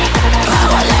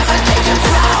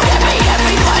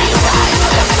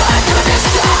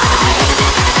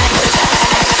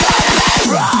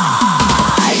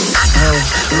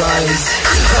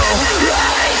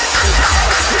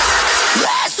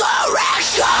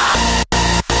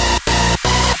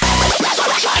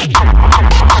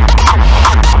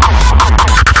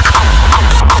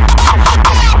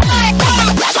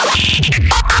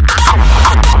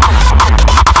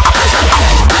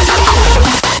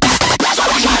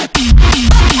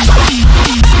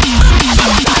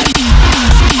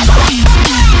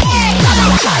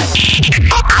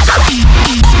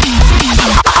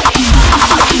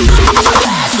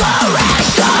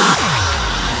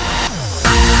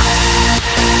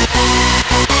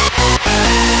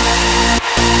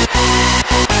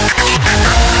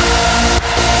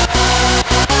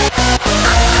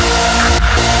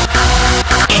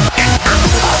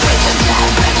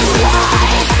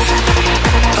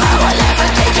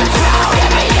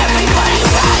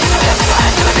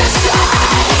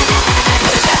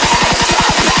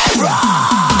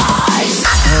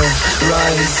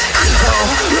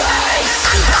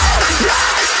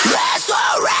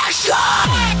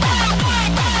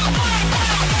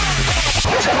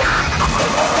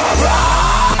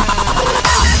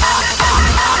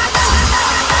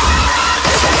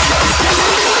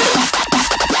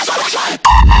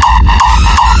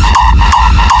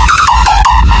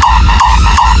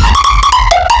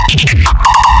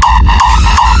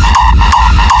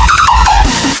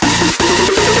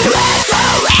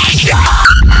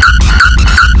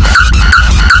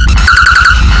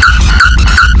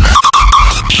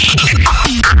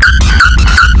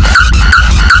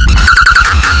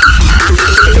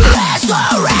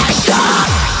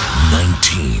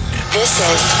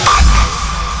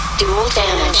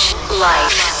 damage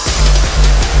live.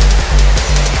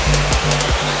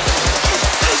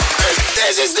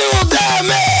 This is dual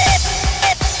damage.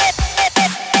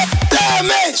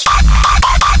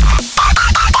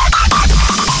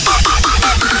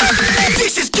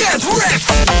 This is get wrecked.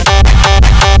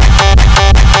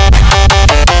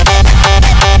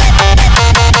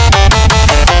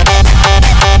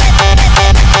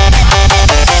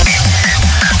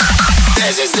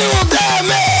 This is dual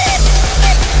damage.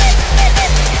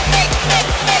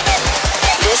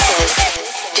 This is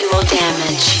dual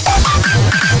damage.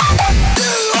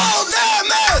 Dual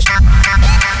damage.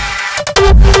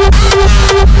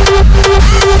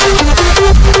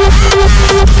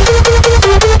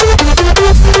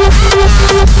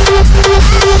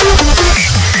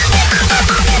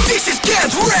 This is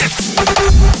get wrecked.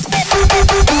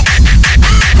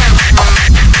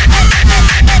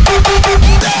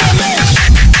 Damage.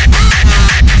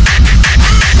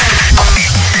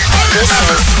 This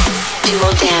is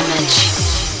dual damage.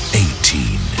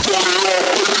 18.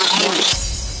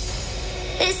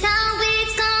 It's how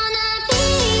it's gonna be.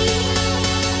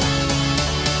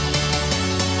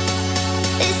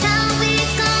 It's how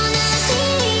it's gonna be.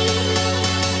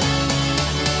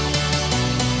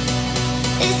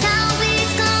 It's how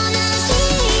it's gonna be.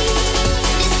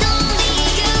 It's only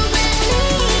you and me.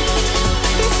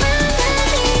 It's how the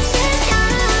beats just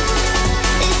gone.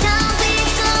 It's how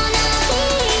it's gonna be.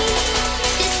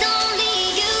 It's only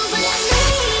you and me.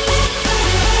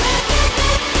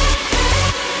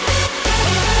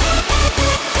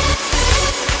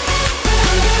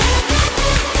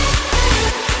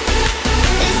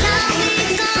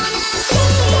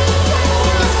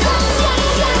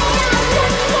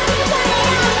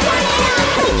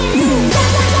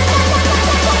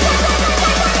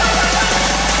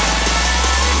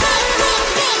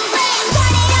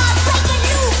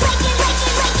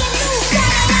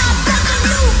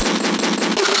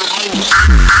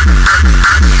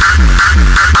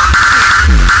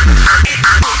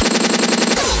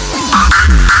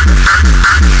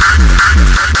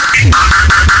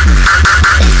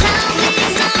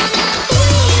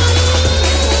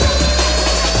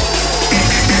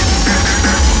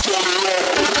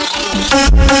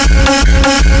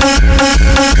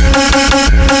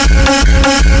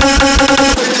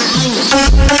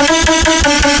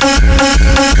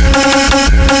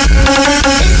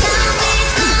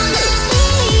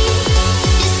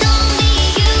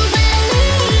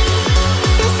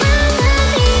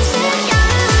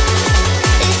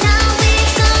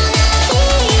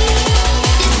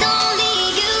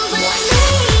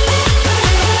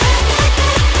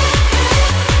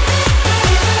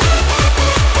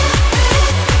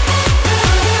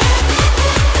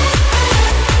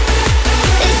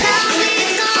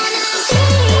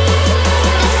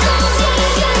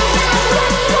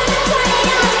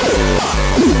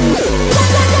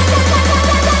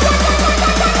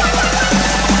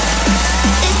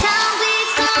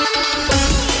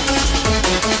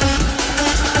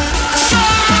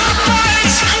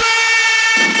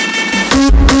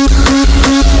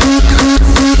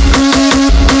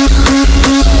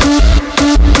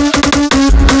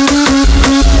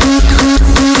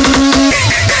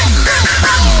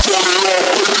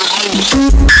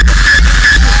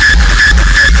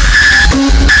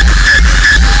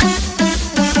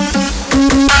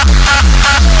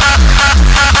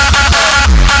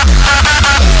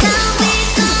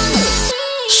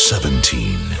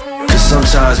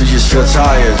 Sometimes you just feel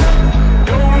tired,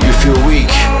 you feel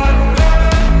weak,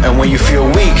 and when you feel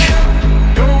weak,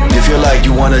 you feel like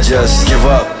you wanna just give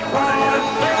up.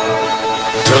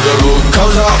 Till the roof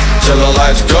comes off, till the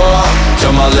lights go out,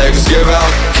 till my legs give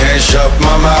out, can't shut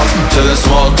my mouth, till the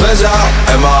smoke clears out,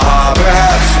 and my heart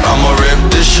perhaps, I'ma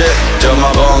rip this shit, till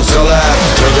my bones collapse.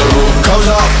 Till the roof comes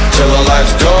off, till the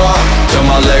lights go out, till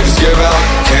my legs give out,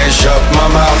 can't shut my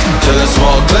mouth, till the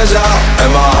smoke clears out,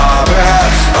 and my heart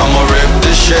perhaps, I'ma rip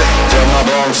this shit, till my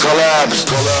bones collapse.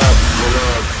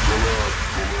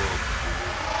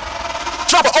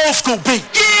 Drop an old school beat.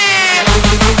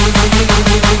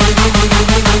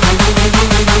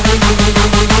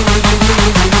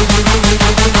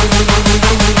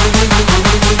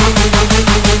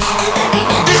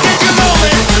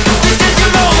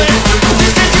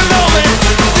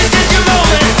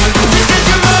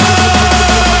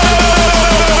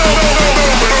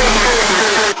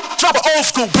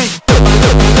 School beat.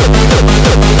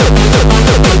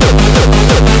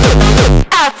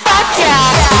 Oh, fuck yeah.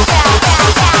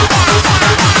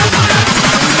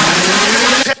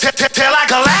 Till I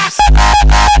collapse.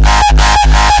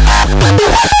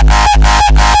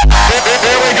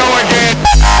 Here we go again.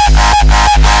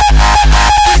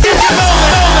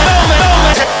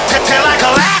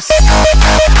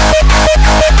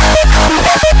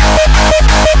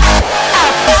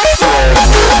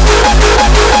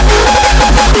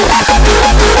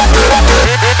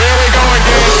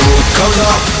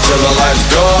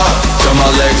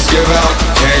 my legs give out.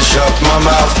 Can't shut my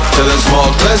mouth till the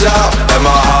smoke clears out. Am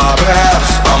I high?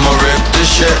 Perhaps I'ma rip this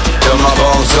shit till my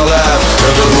bones collapse.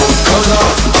 Till the roof comes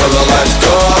out, till the lights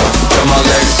go out. Till my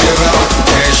legs give out.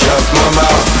 Can't shut my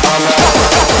mouth. I'm out.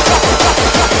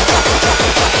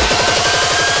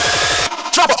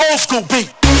 Drop an old school beat.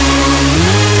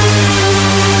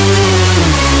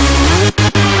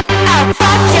 Oh,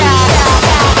 fuck yeah.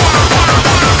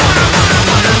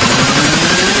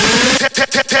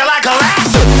 Till I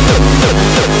collapse.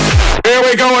 Here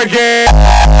we go again.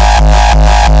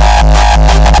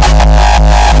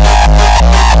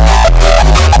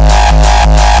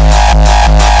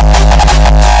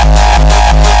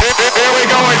 Here we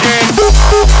go again.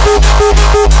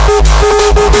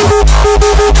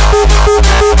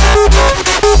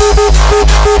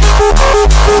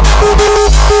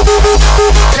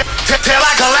 Till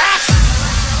I collapse.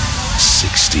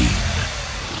 16.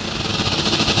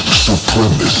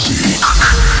 Supremacy.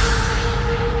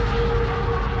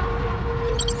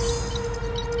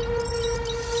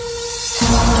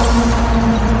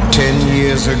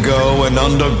 Years ago, an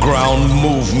underground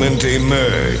movement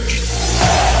emerged.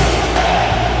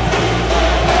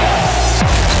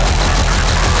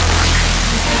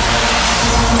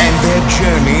 And their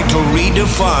journey to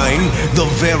redefine the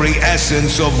very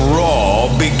essence of Raw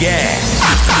began.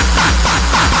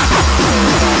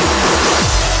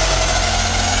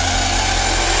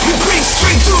 We bring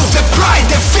strength to the pride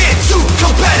that fear to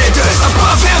competitors.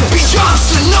 Above and beyond,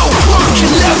 so no one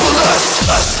can level us.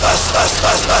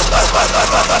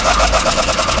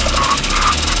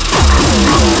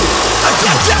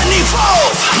 Adapt and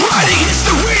evolve. Riding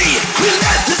history,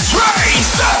 relentless reign,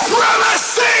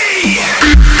 supremacy.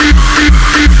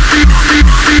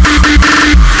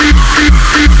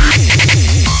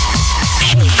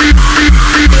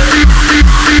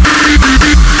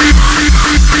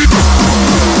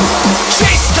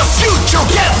 Chase the future,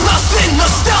 get lost in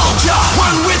nostalgia.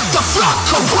 One with the flock,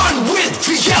 or one with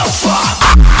the alpha.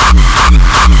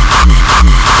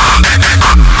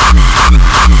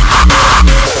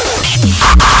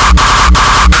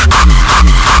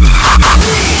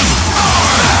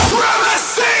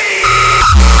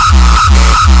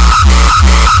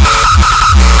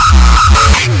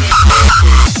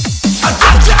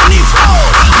 Adapt and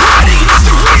evolve, riding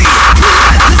history,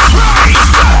 relentless reign,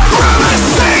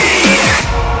 supremacy.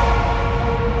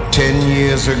 10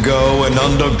 years ago, an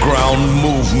underground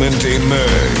movement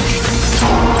emerged.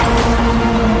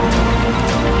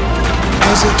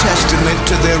 As a testament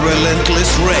to their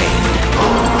relentless reign,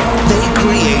 they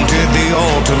created the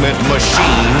ultimate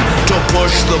machine to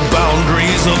push the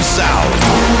boundaries of sound.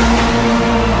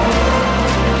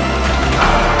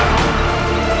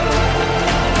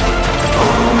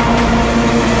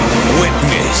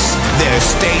 Witness their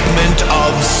statement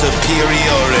of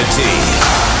superiority.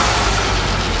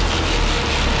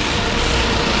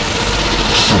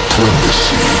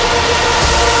 Supremacy.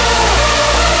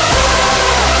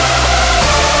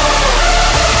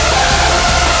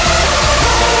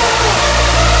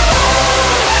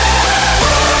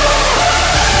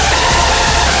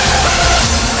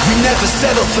 We never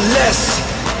settle for less.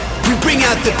 We bring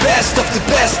out the best of the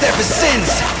best ever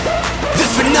since the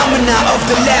phenomena of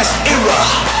the last era.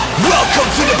 Welcome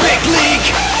to the big league.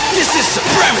 This is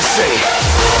Supremacy.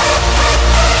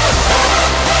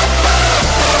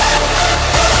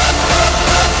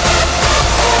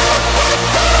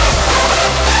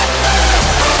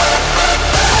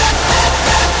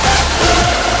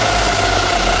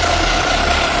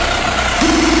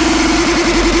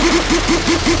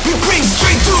 Bring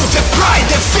strength to the pride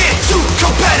that fear to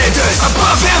competitors.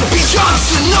 Above and beyond,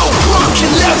 so no one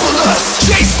can level us.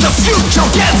 Chase the future,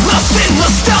 get lost in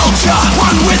nostalgia.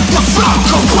 One with the flock,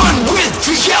 or one with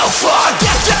the alpha.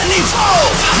 Adapt and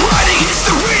evolve, writing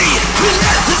history,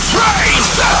 relentless reign,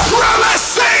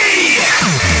 supremacy.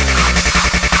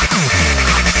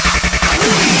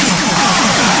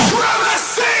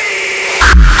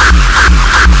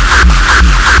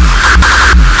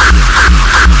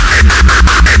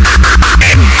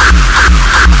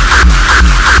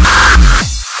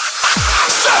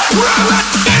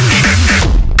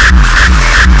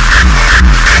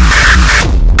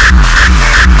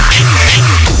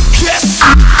 Yes.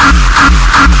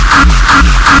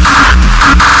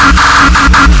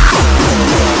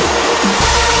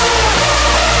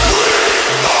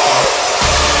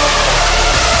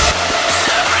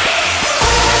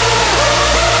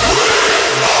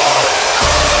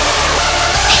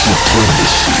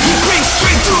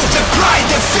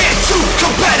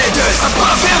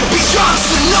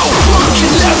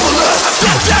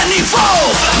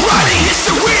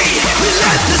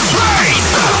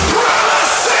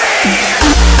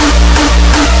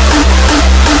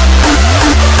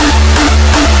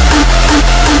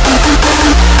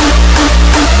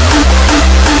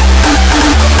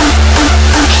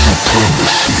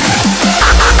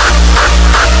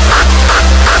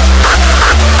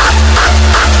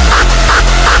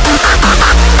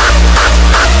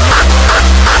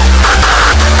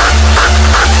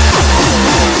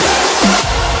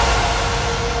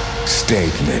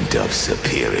 statement of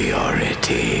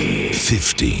superiority.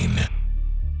 15.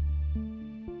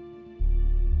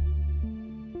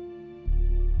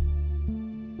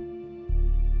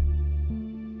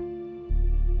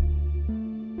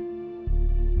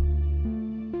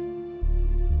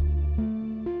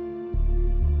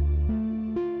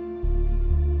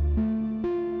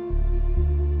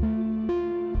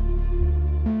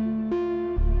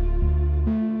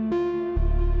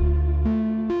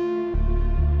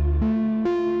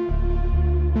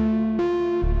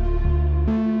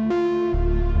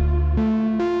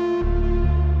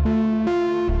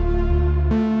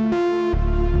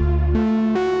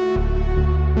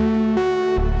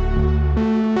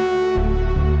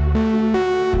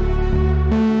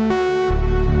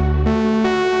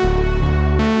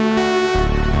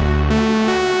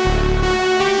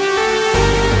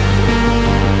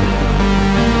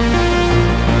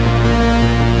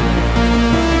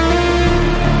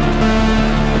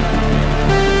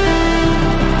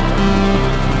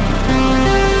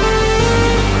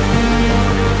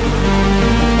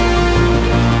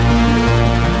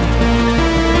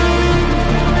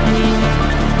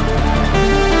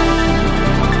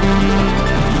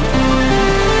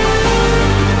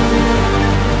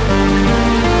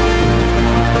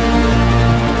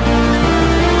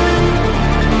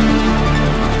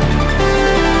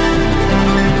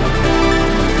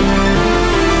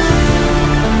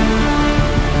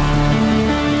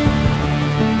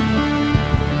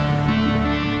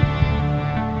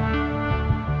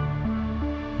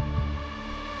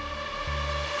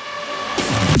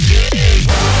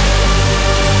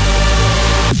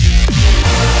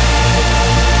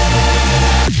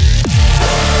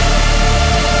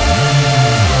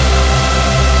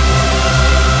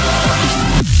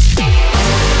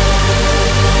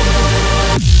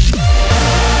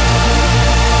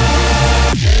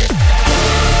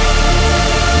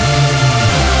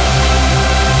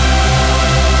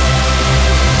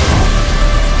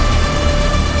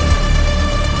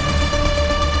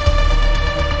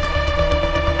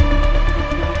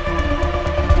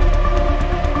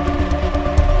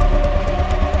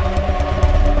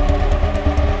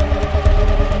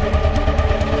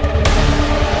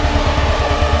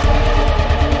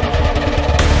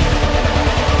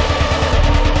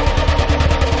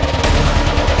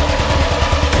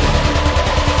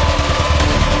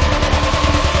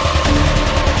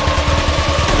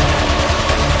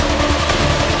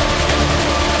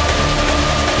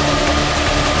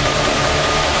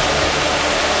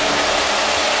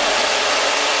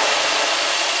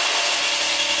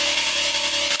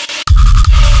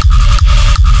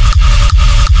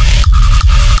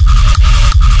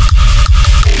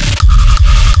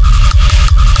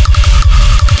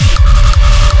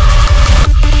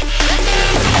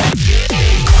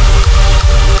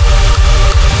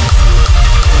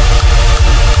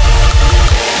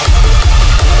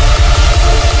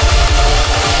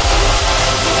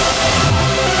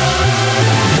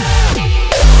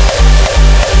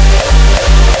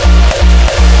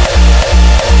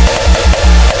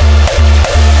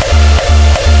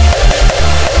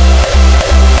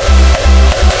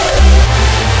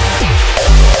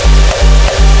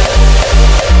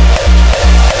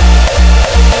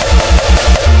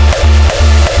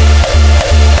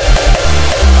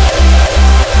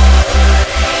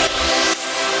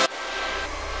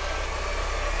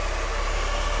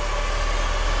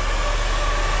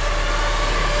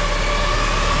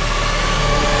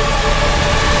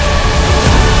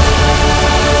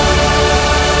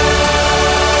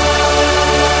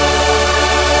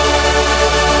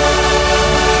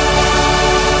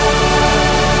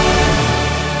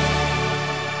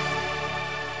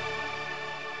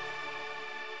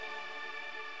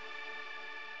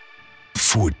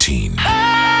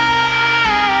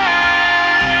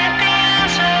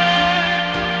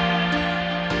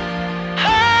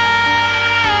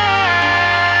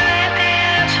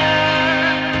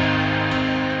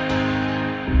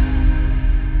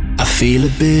 Feel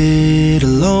a bit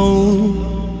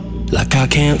alone, like I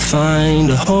can't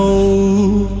find a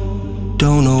home.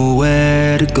 Don't know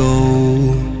where to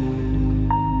go,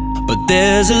 but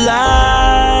there's a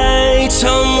light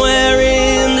somewhere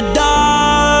in the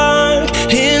dark.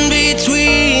 In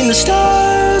between the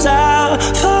stars I'll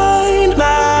find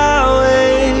my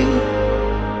way.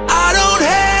 I don't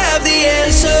have the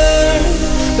answer,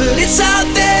 but it's out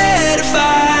there to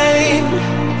find.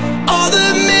 All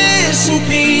the missing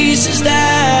pieces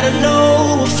that I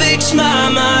know will fix my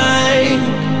mind.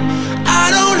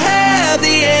 I don't have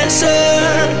the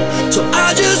answer, so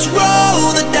I just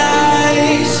roll the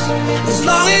dice. As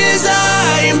long as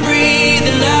I am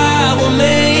breathing, I will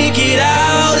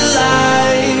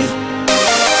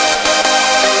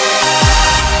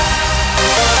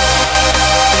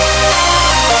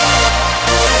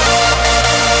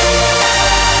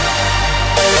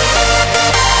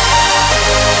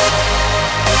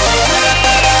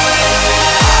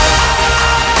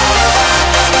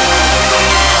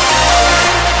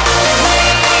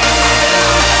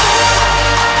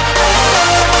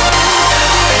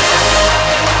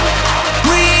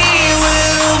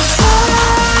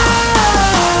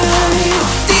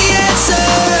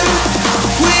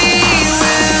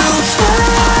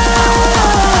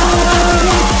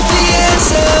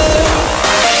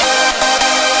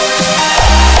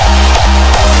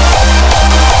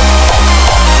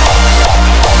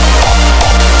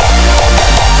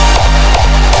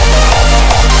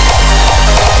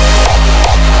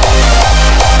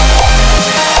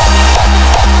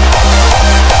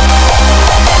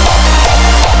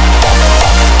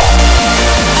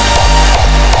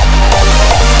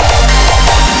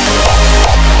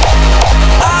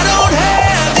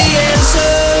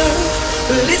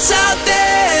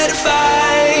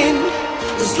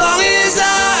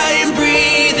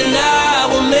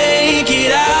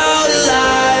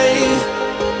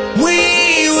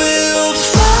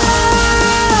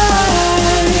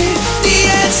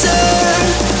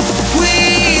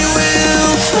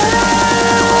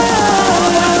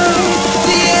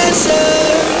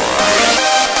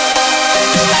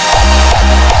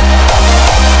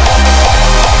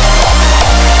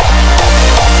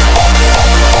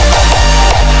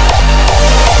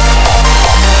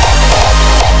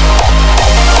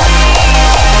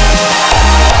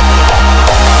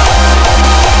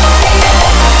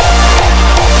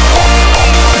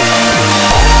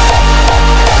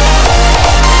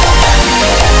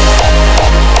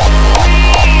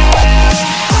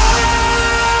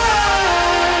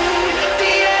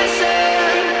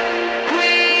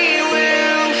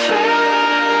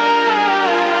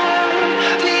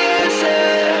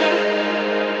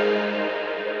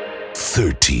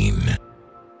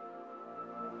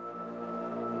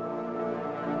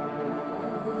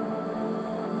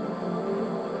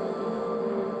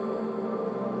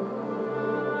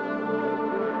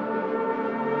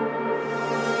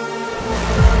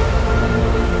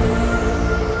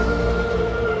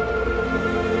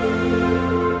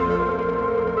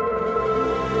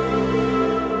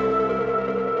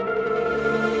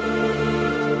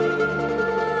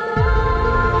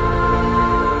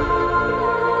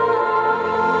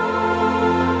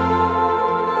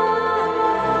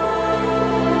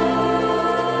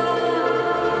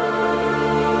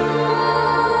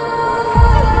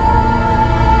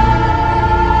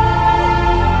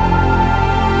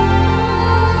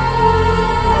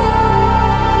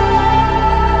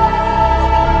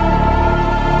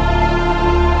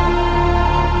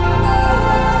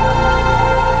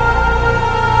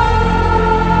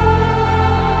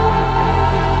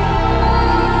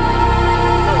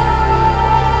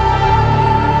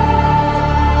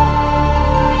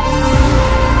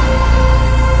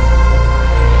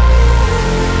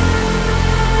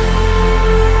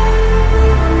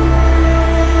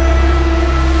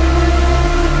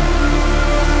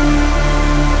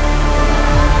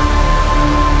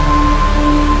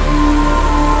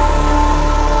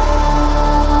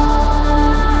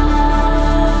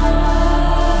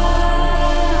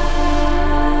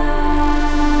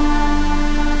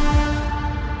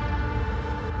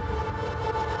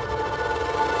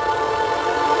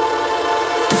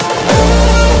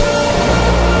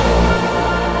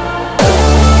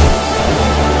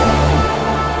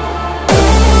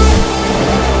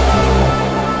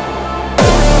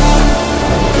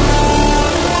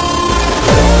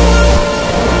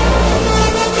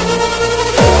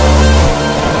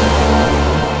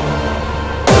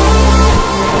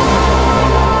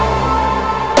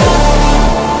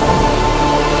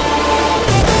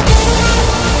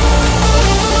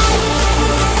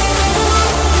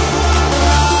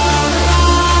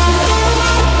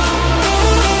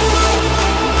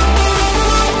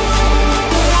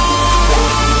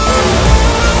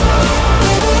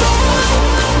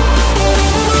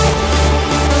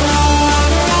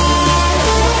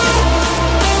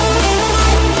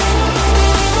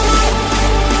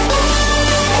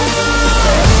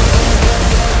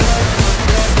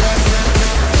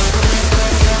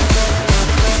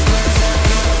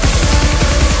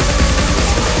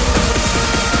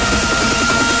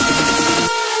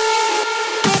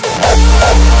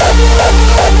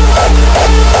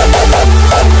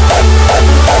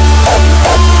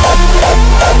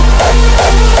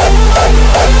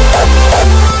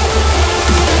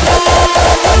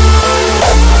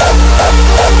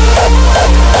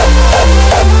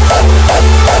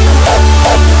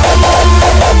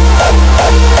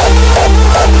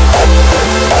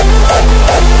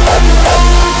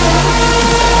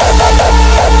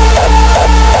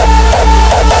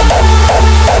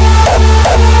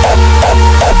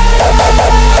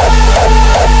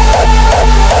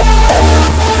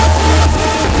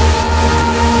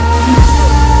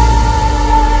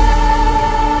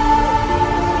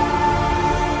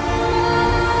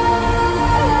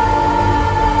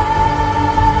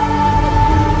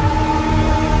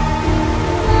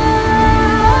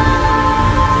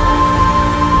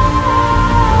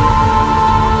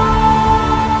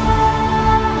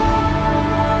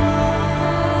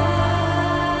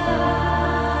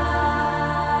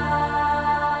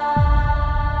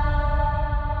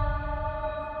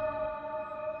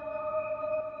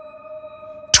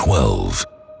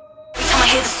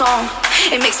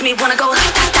It makes me wanna go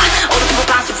Ratata. All the people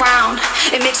bounce around.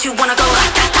 It makes you wanna go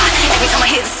Ratata. Every time I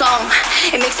hear the song,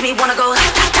 it makes me wanna go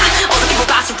Ratata. All the people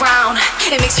bounce around.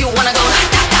 It makes you wanna go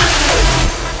Ratata.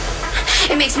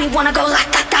 It makes me wanna go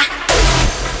Ratata.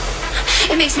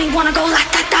 It makes me wanna go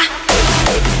Ratata.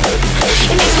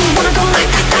 It makes me wanna go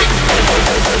Ratata.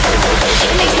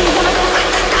 It makes me wanna go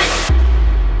Ratata.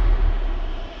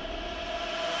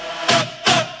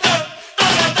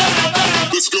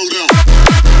 Let's go now.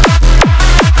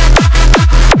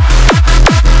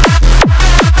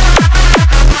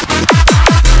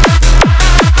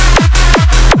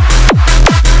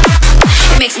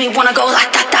 It makes me wanna go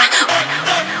Ratata.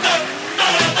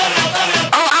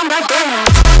 Oh, I'm right there.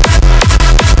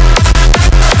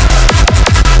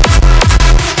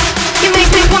 It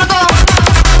makes me wanna go.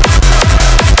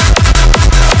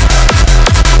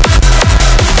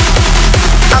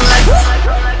 I'm like, woo.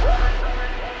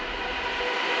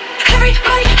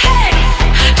 Everybody, hey,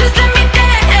 just let me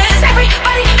dance.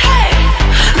 Everybody, hey,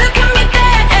 look at me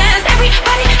dance.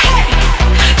 Everybody, hey,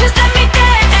 just let me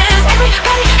dance.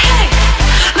 Everybody, hey,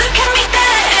 look at me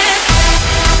dance.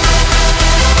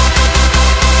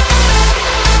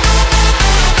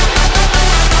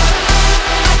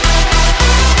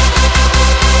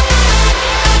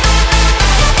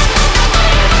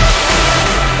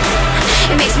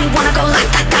 It makes me wanna go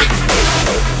like that.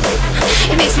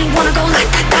 It makes me wanna go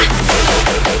like that.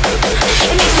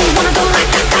 It makes me wanna go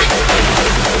like that.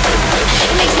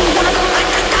 It makes me wanna go like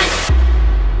that.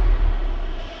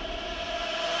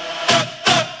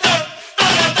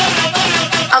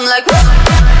 I'm like, woo.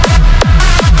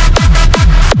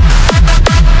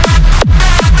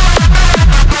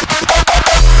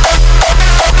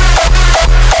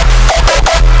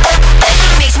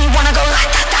 It makes me wanna go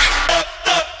like that.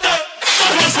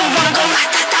 It makes me wanna go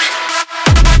like that.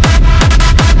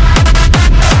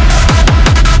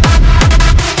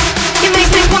 It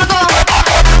makes me wanna go.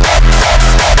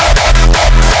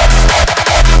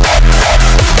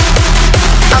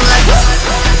 I'm like, woo.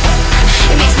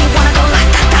 It makes me wanna go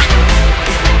like that.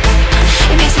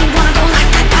 It makes me wanna go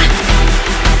like that.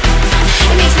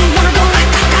 It makes me wanna go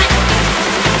like that.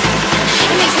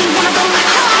 It makes me wanna go like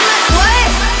that. What?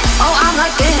 Oh, I'm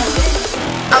like damn.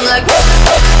 I'm like, woo.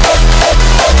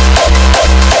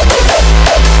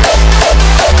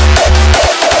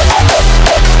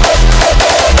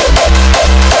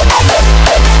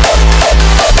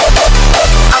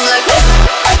 I'm like, woo.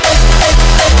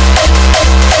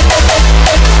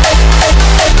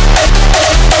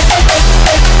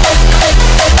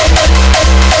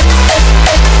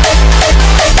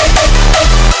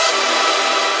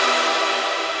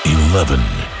 11.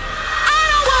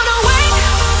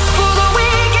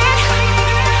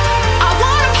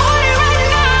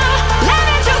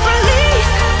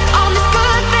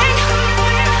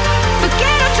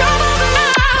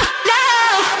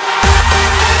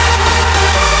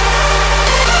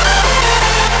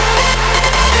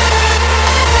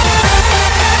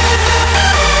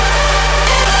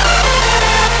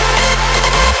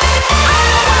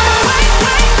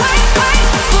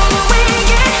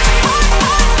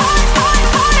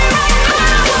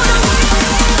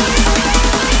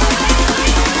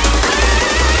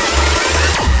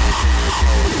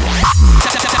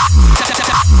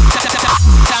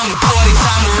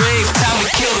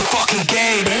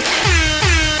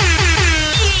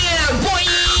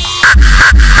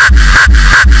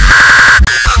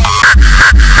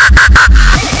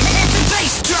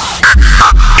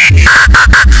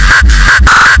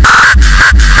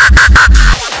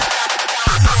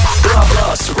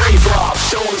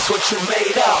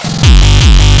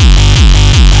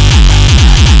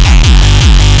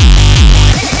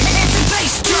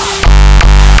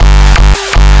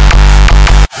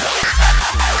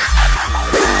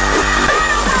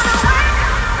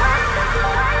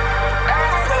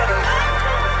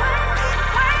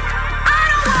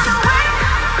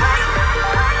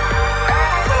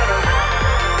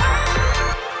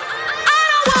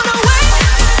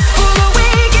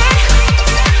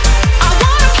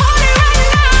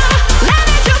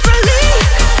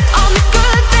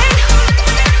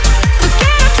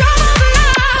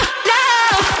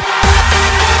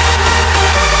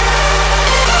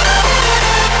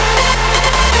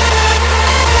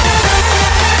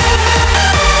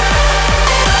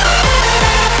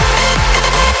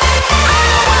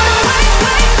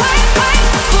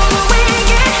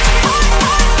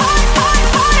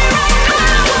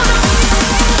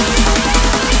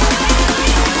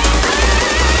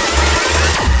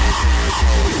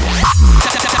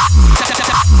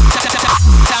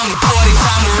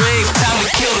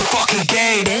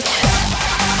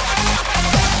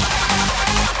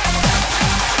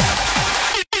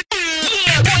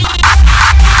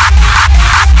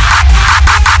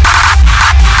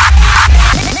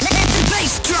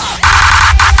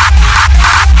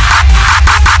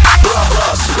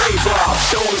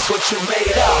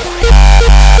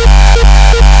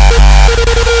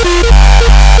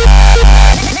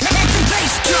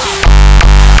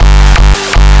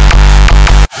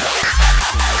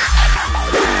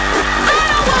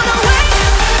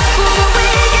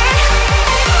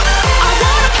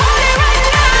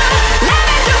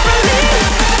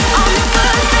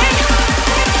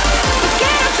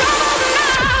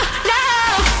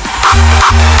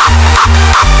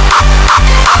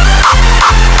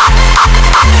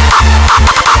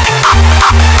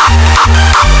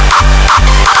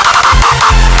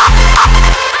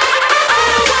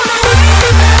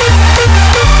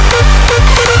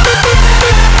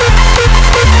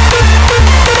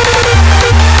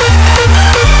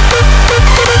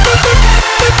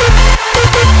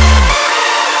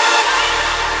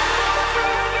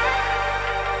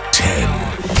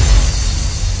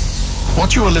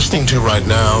 What you are listening to right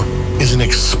now is an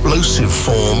explosive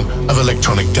form of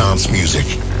electronic dance music.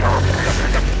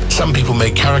 Some people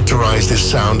may characterize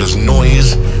this sound as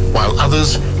noise, while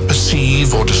others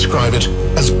perceive or describe it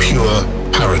as pure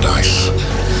paradise.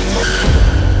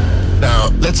 Now,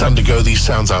 let's undergo these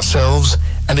sounds ourselves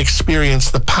and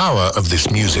experience the power of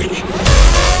this music.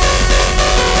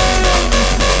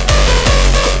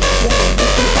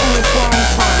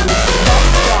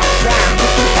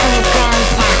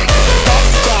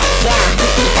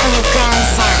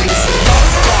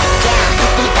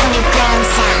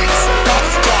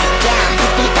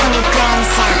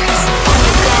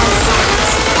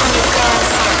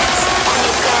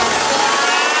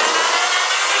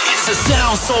 The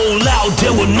sound so loud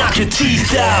they will knock your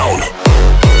teeth down.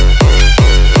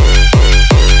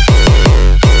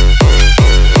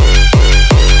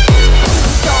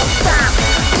 Don't stop,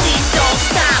 please don't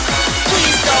stop,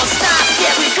 please don't stop.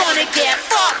 Yeah, we're gonna get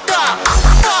fucked up.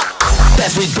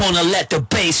 Best we're gonna let the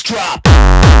bass drop.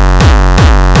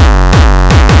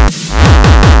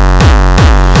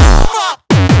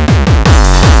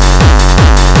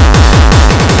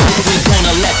 We're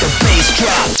gonna let the bass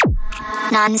drop.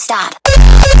 Non-stop.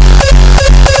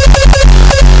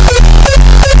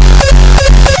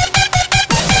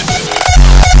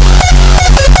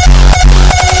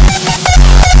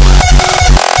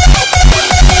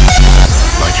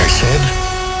 Like I said,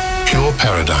 pure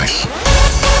paradise.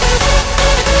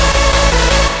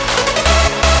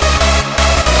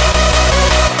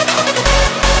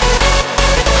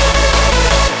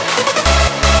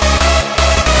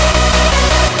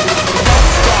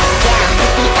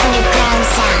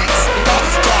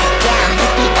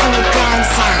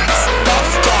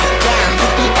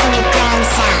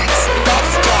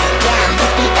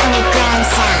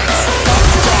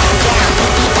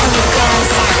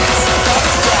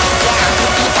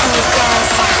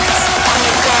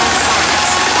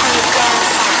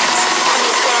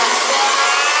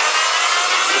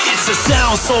 The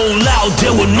sound so loud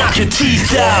they will knock your teeth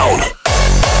down.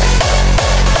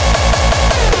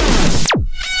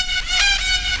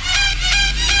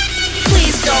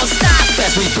 Please don't stop.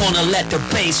 Best we're gonna let the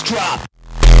bass drop.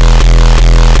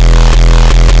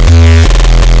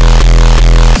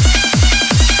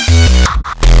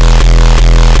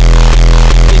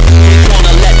 We're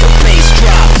gonna let the bass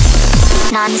drop.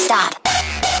 Non-stop.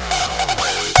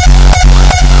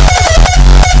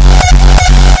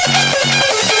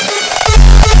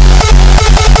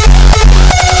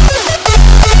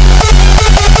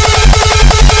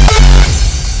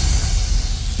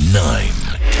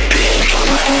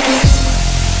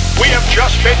 We have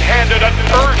just been handed an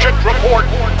urgent report.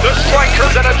 The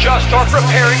Straikerz and Adjuzt are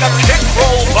preparing a kick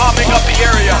roll bombing of the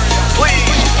area.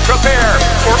 Please prepare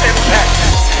for impact.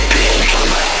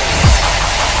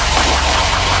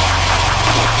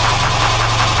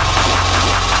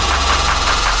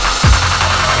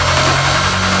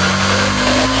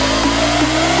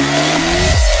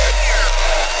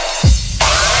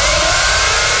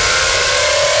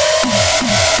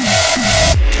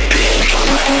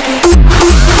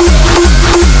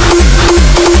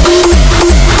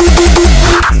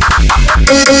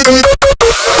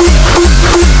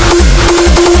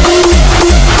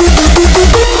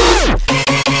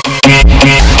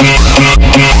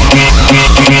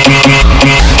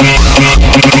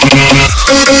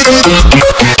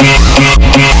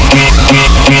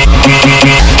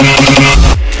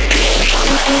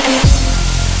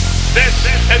 This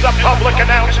is a public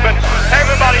announcement.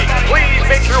 Everybody, please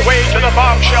make your way to the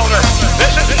bomb shelter.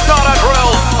 This is not a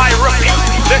drill. I repeat,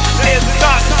 this is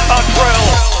not a drill.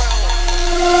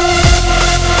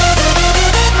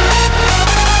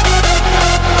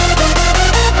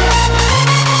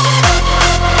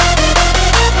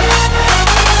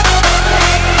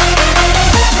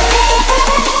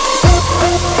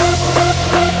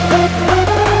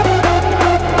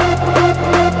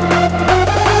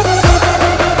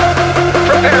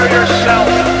 Prepare yourself.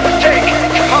 Take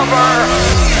cover.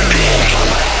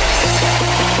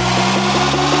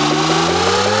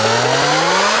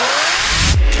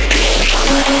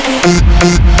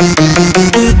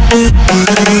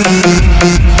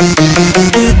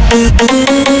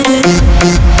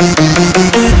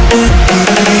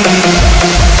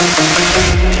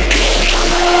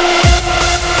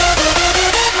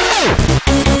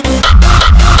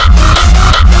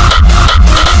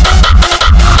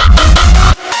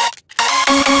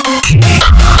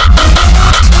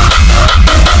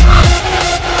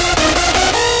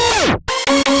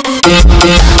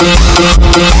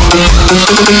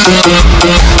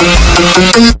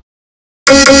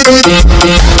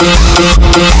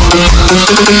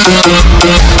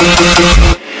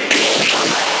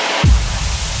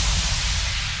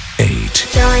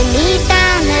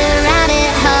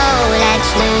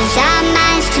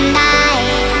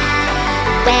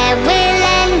 Where we'll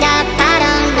end up, I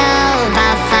don't know,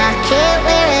 but fuck it,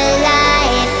 we're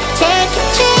alive. Take a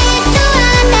trip to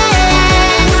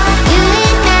Wonderland, you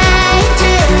and I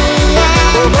till the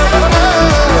end.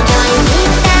 Oh, join me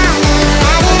down the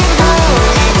rabbit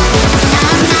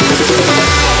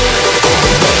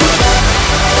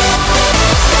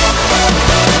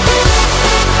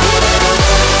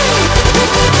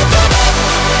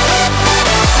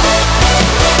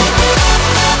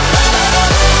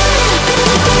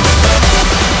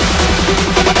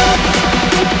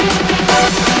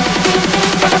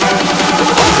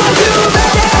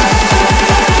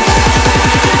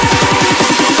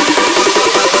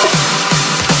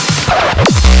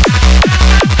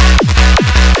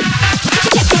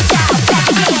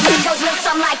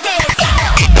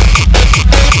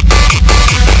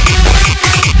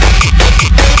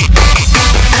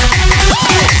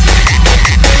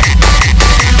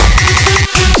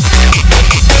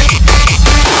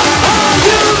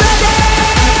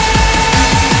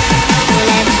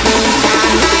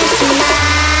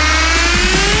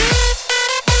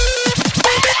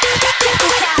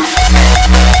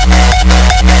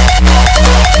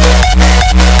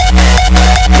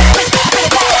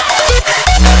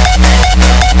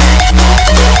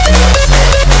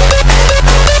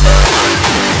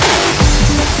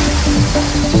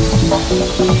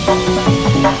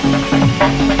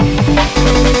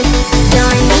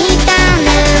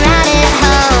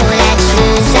hole, let's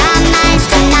lose our minds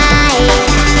tonight.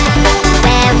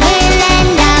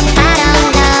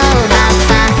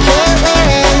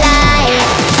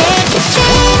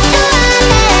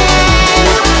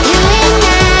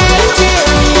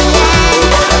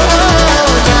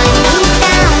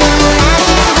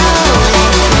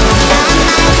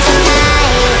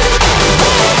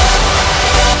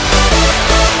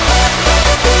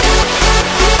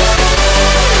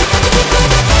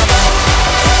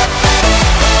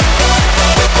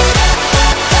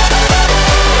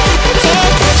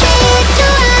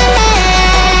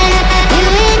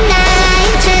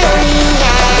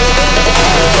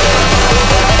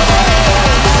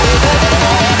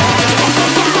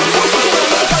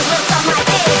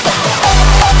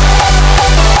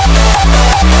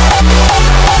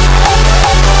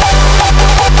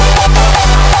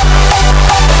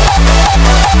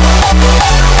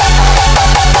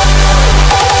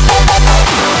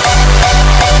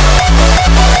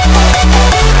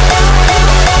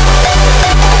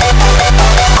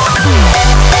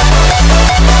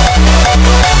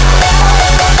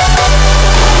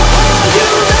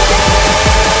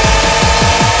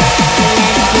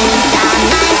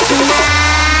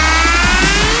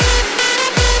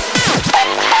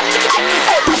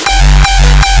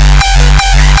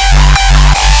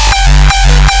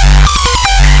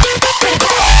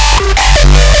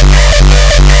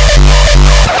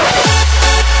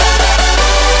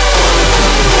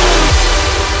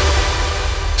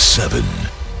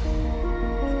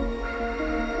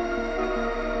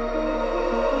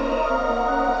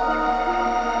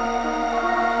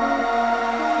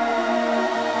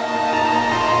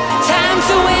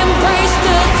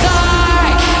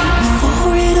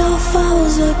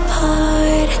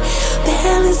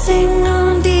 Balancing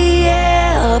on the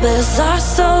air, as our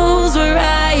souls will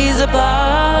rise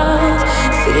above.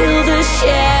 Feel the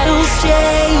shadows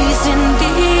chasing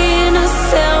the inner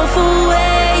self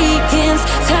awakens.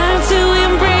 Time to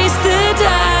embrace the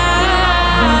dark.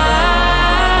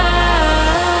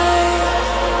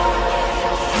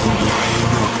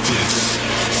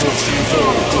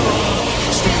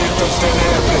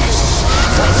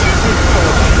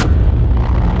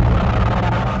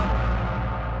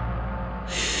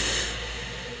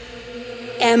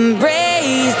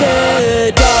 Embrace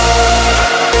the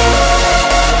dark.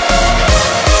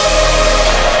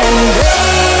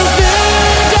 Embrace the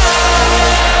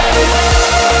dark.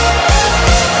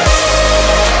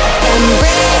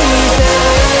 Embrace the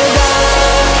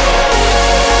dark.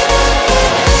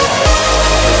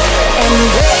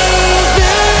 Embrace the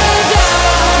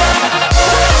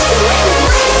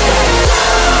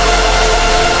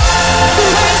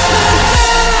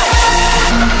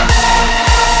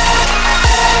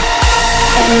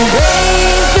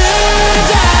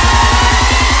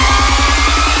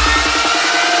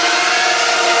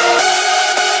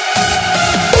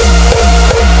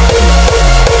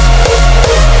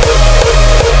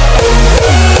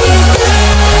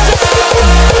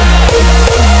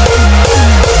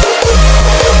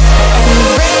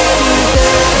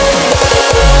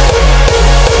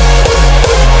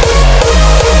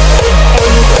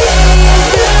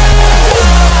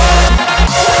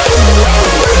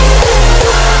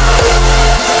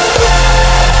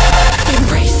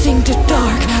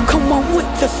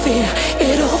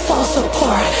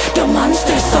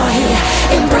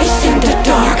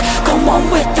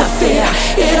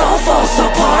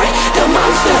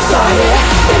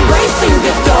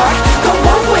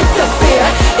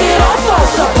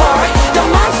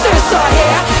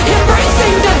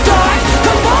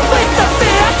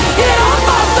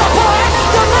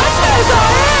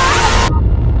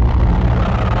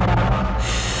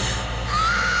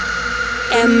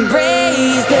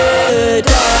Embrace the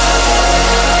dark.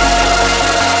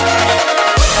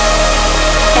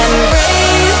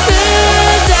 Embrace the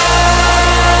dark.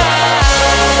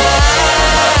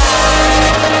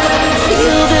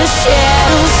 Feel the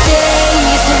shadows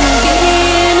days and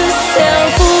begin a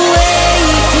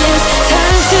self-awakens.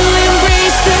 Time to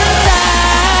embrace the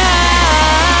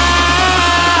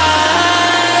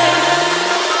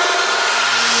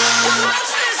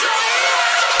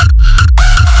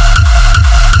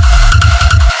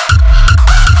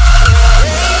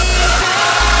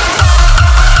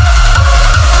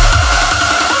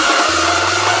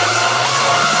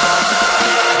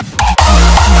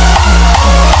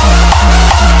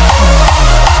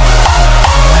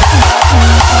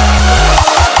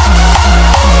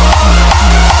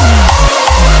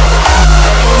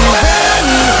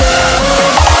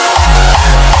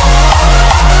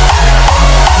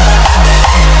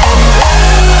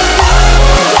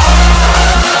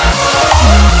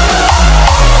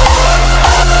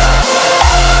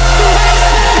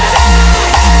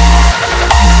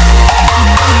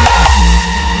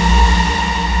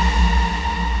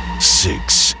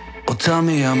Tell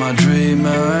me I'm a dreaming.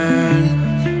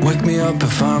 Wake me up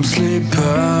if I'm sleeping.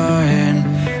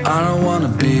 I don't wanna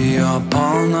be up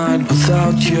all night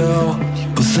without you,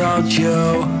 without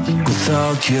you,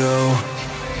 without you.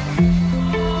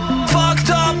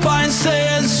 Fucked up, I ain't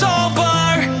staying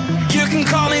sober. You can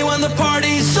call me when the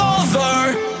party's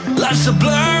over. Life's a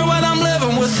blur when I'm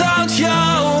living without you,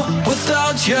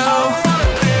 without you. I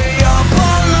wanna be up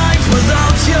all night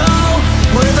without you,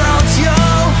 without you,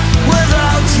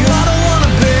 without you. I don't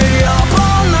wanna be up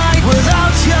all night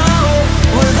without you,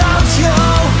 without you,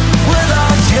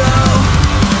 without you.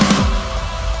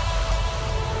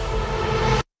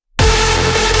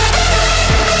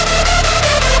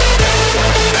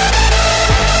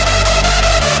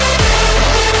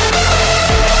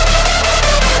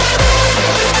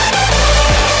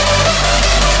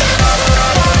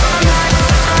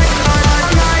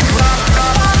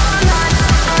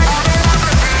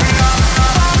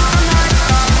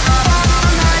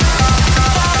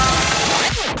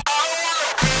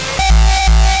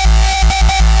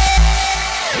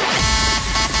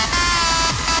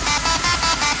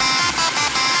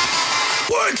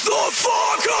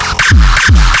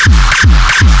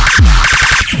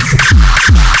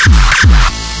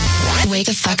 Wake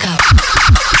the fuck up.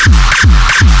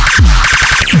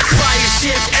 Riot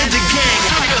shift and the gang.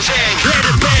 Let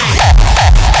it bang.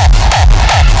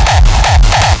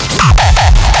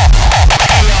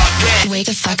 Wake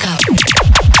the fuck up.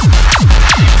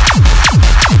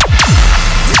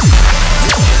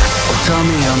 Tell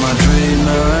me I'm a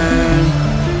dreaming.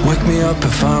 Wake me up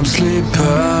if I'm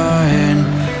sleeping.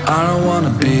 I don't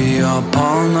wanna be up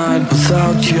all night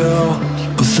without you,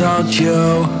 without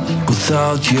you,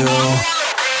 without you.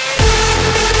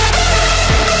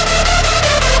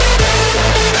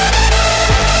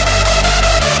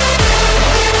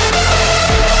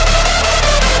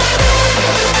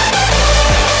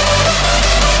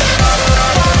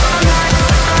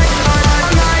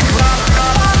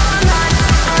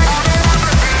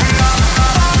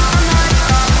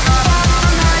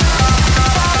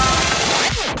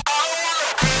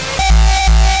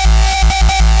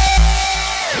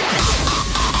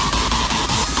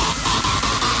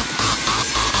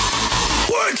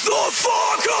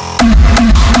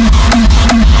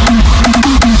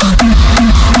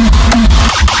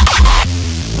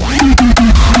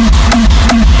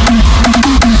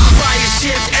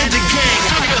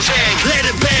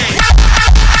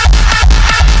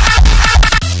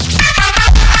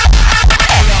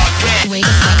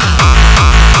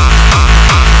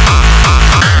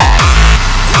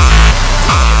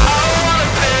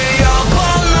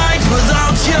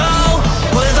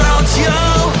 Without you,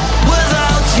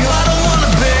 without you, I don't wanna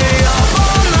be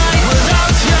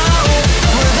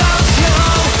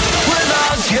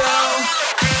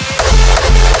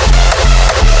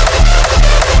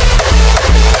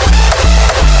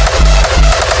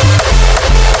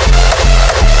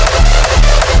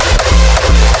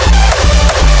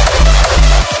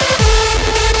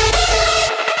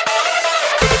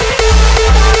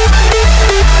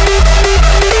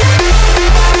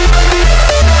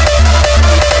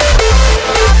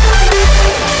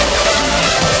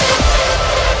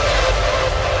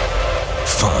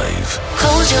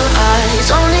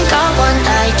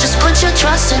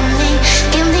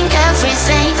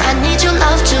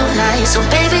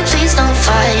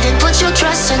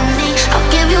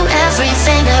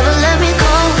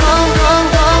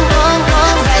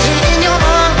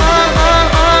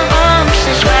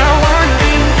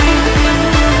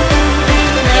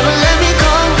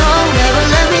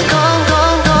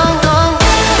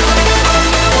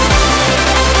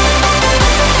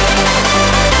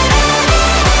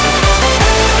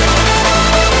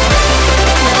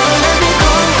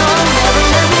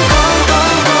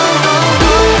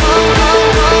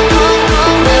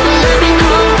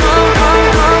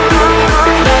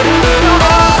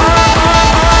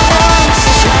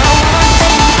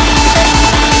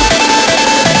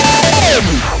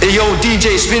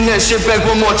that shit back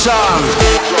one more time.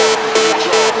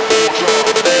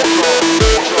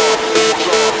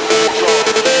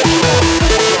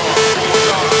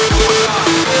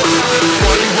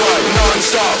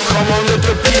 Non-stop, come on, let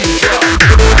the beat drop.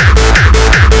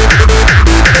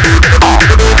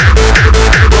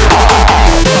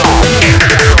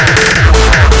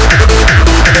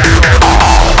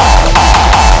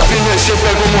 Bring that shit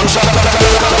back one more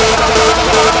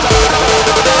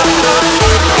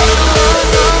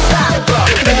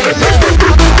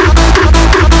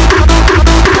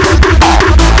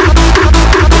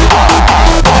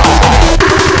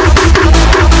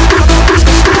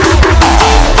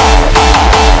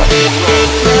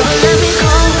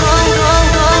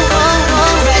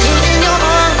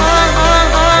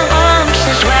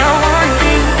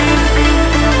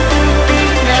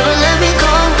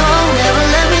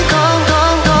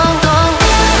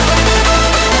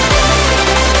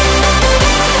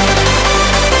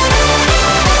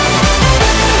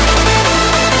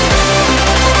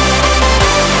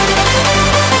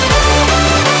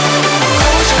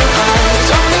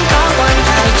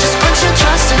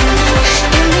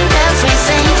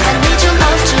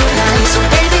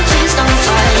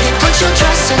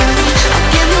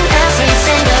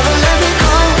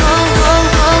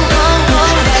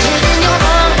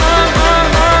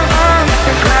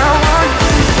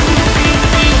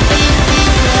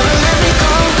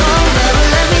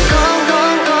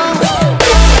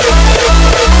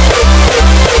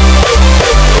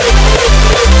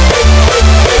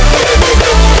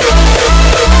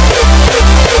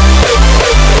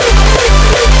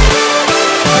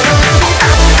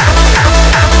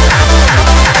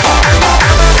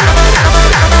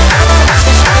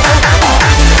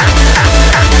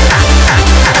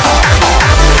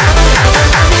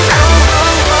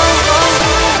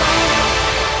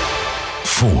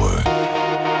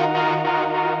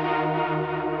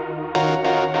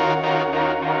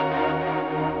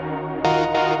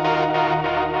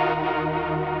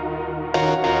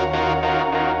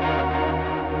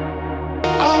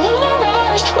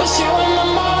with you in the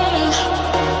morning.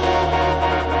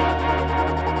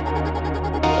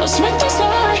 Let's make this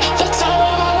night the time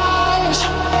of our lives.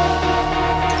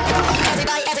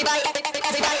 Everybody, everybody,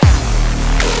 everybody.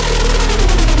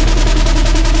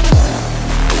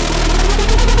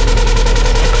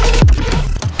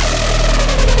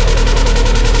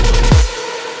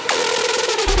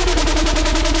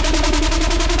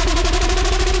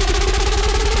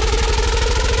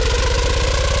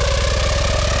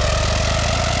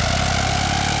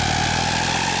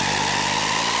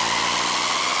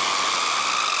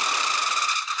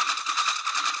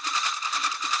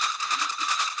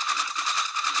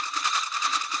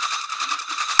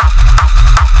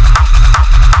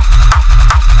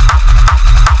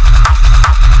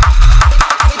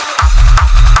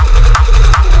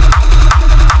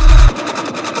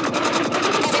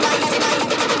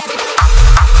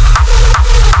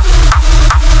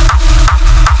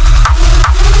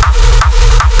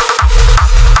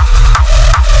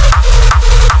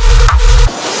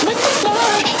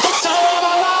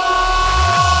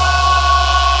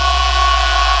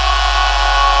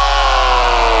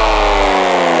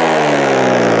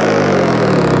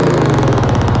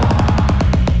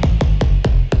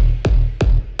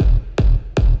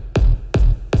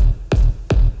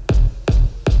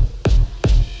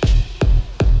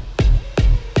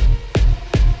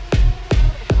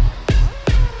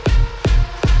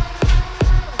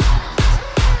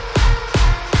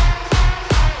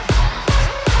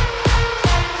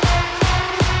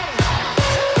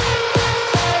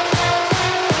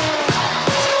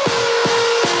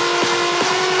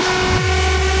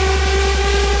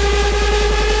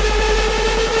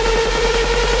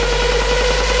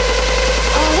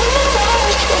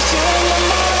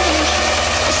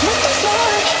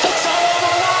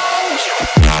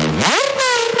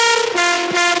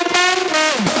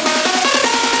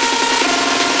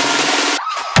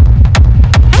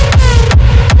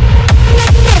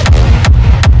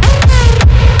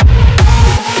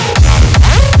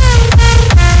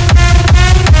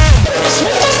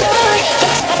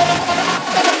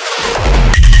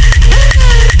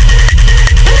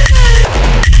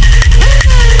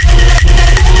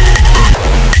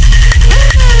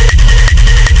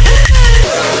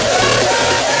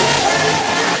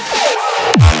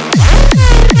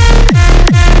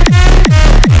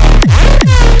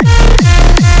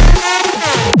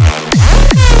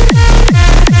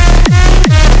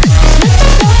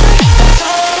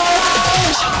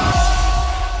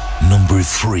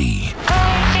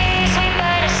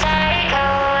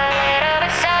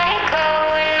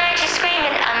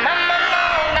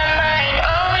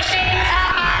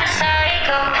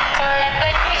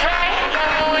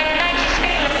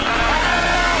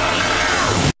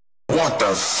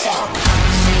 us.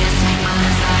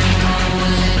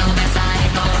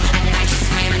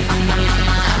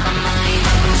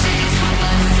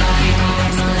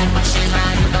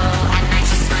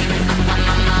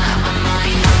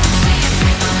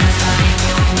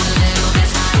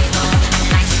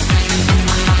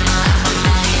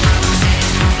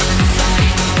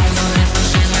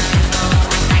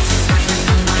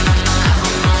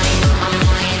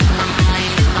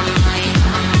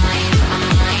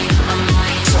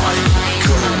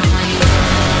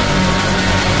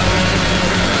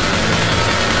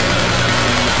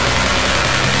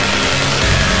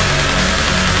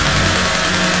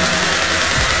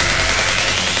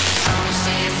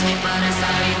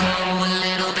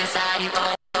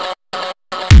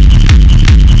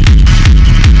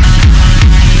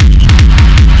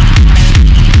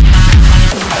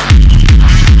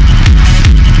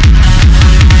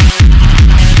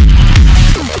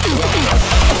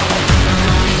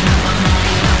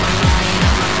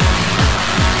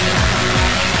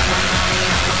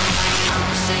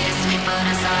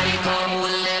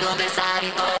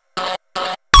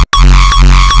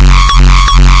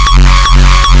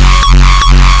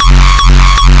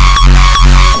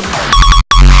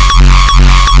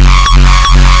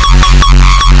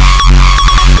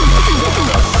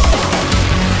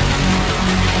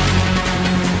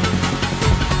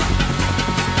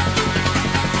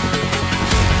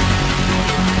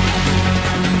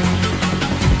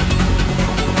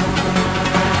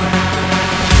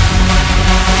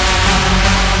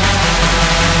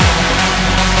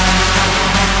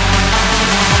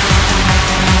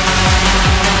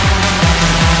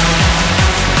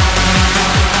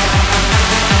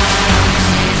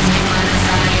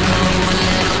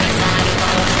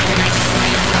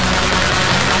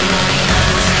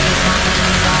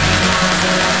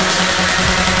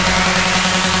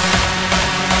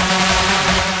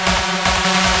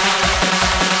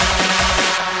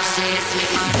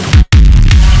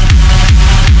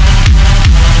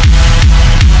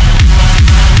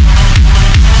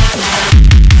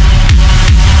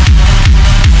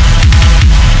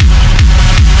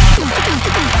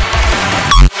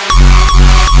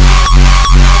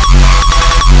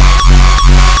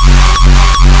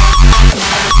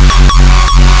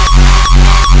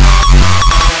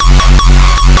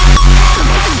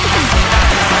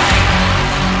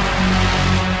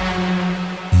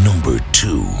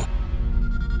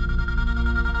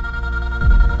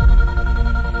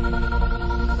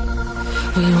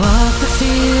 We walk the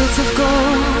fields of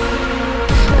gold,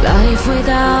 life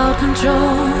without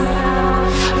control,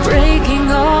 breaking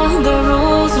all the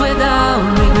rules without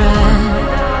regret.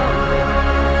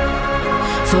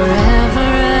 Forever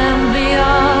and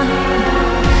beyond,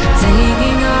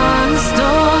 taking on the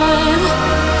storm,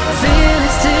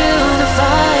 fearless till the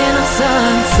final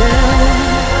sun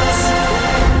sets.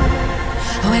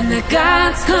 When the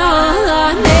gods call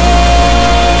our name,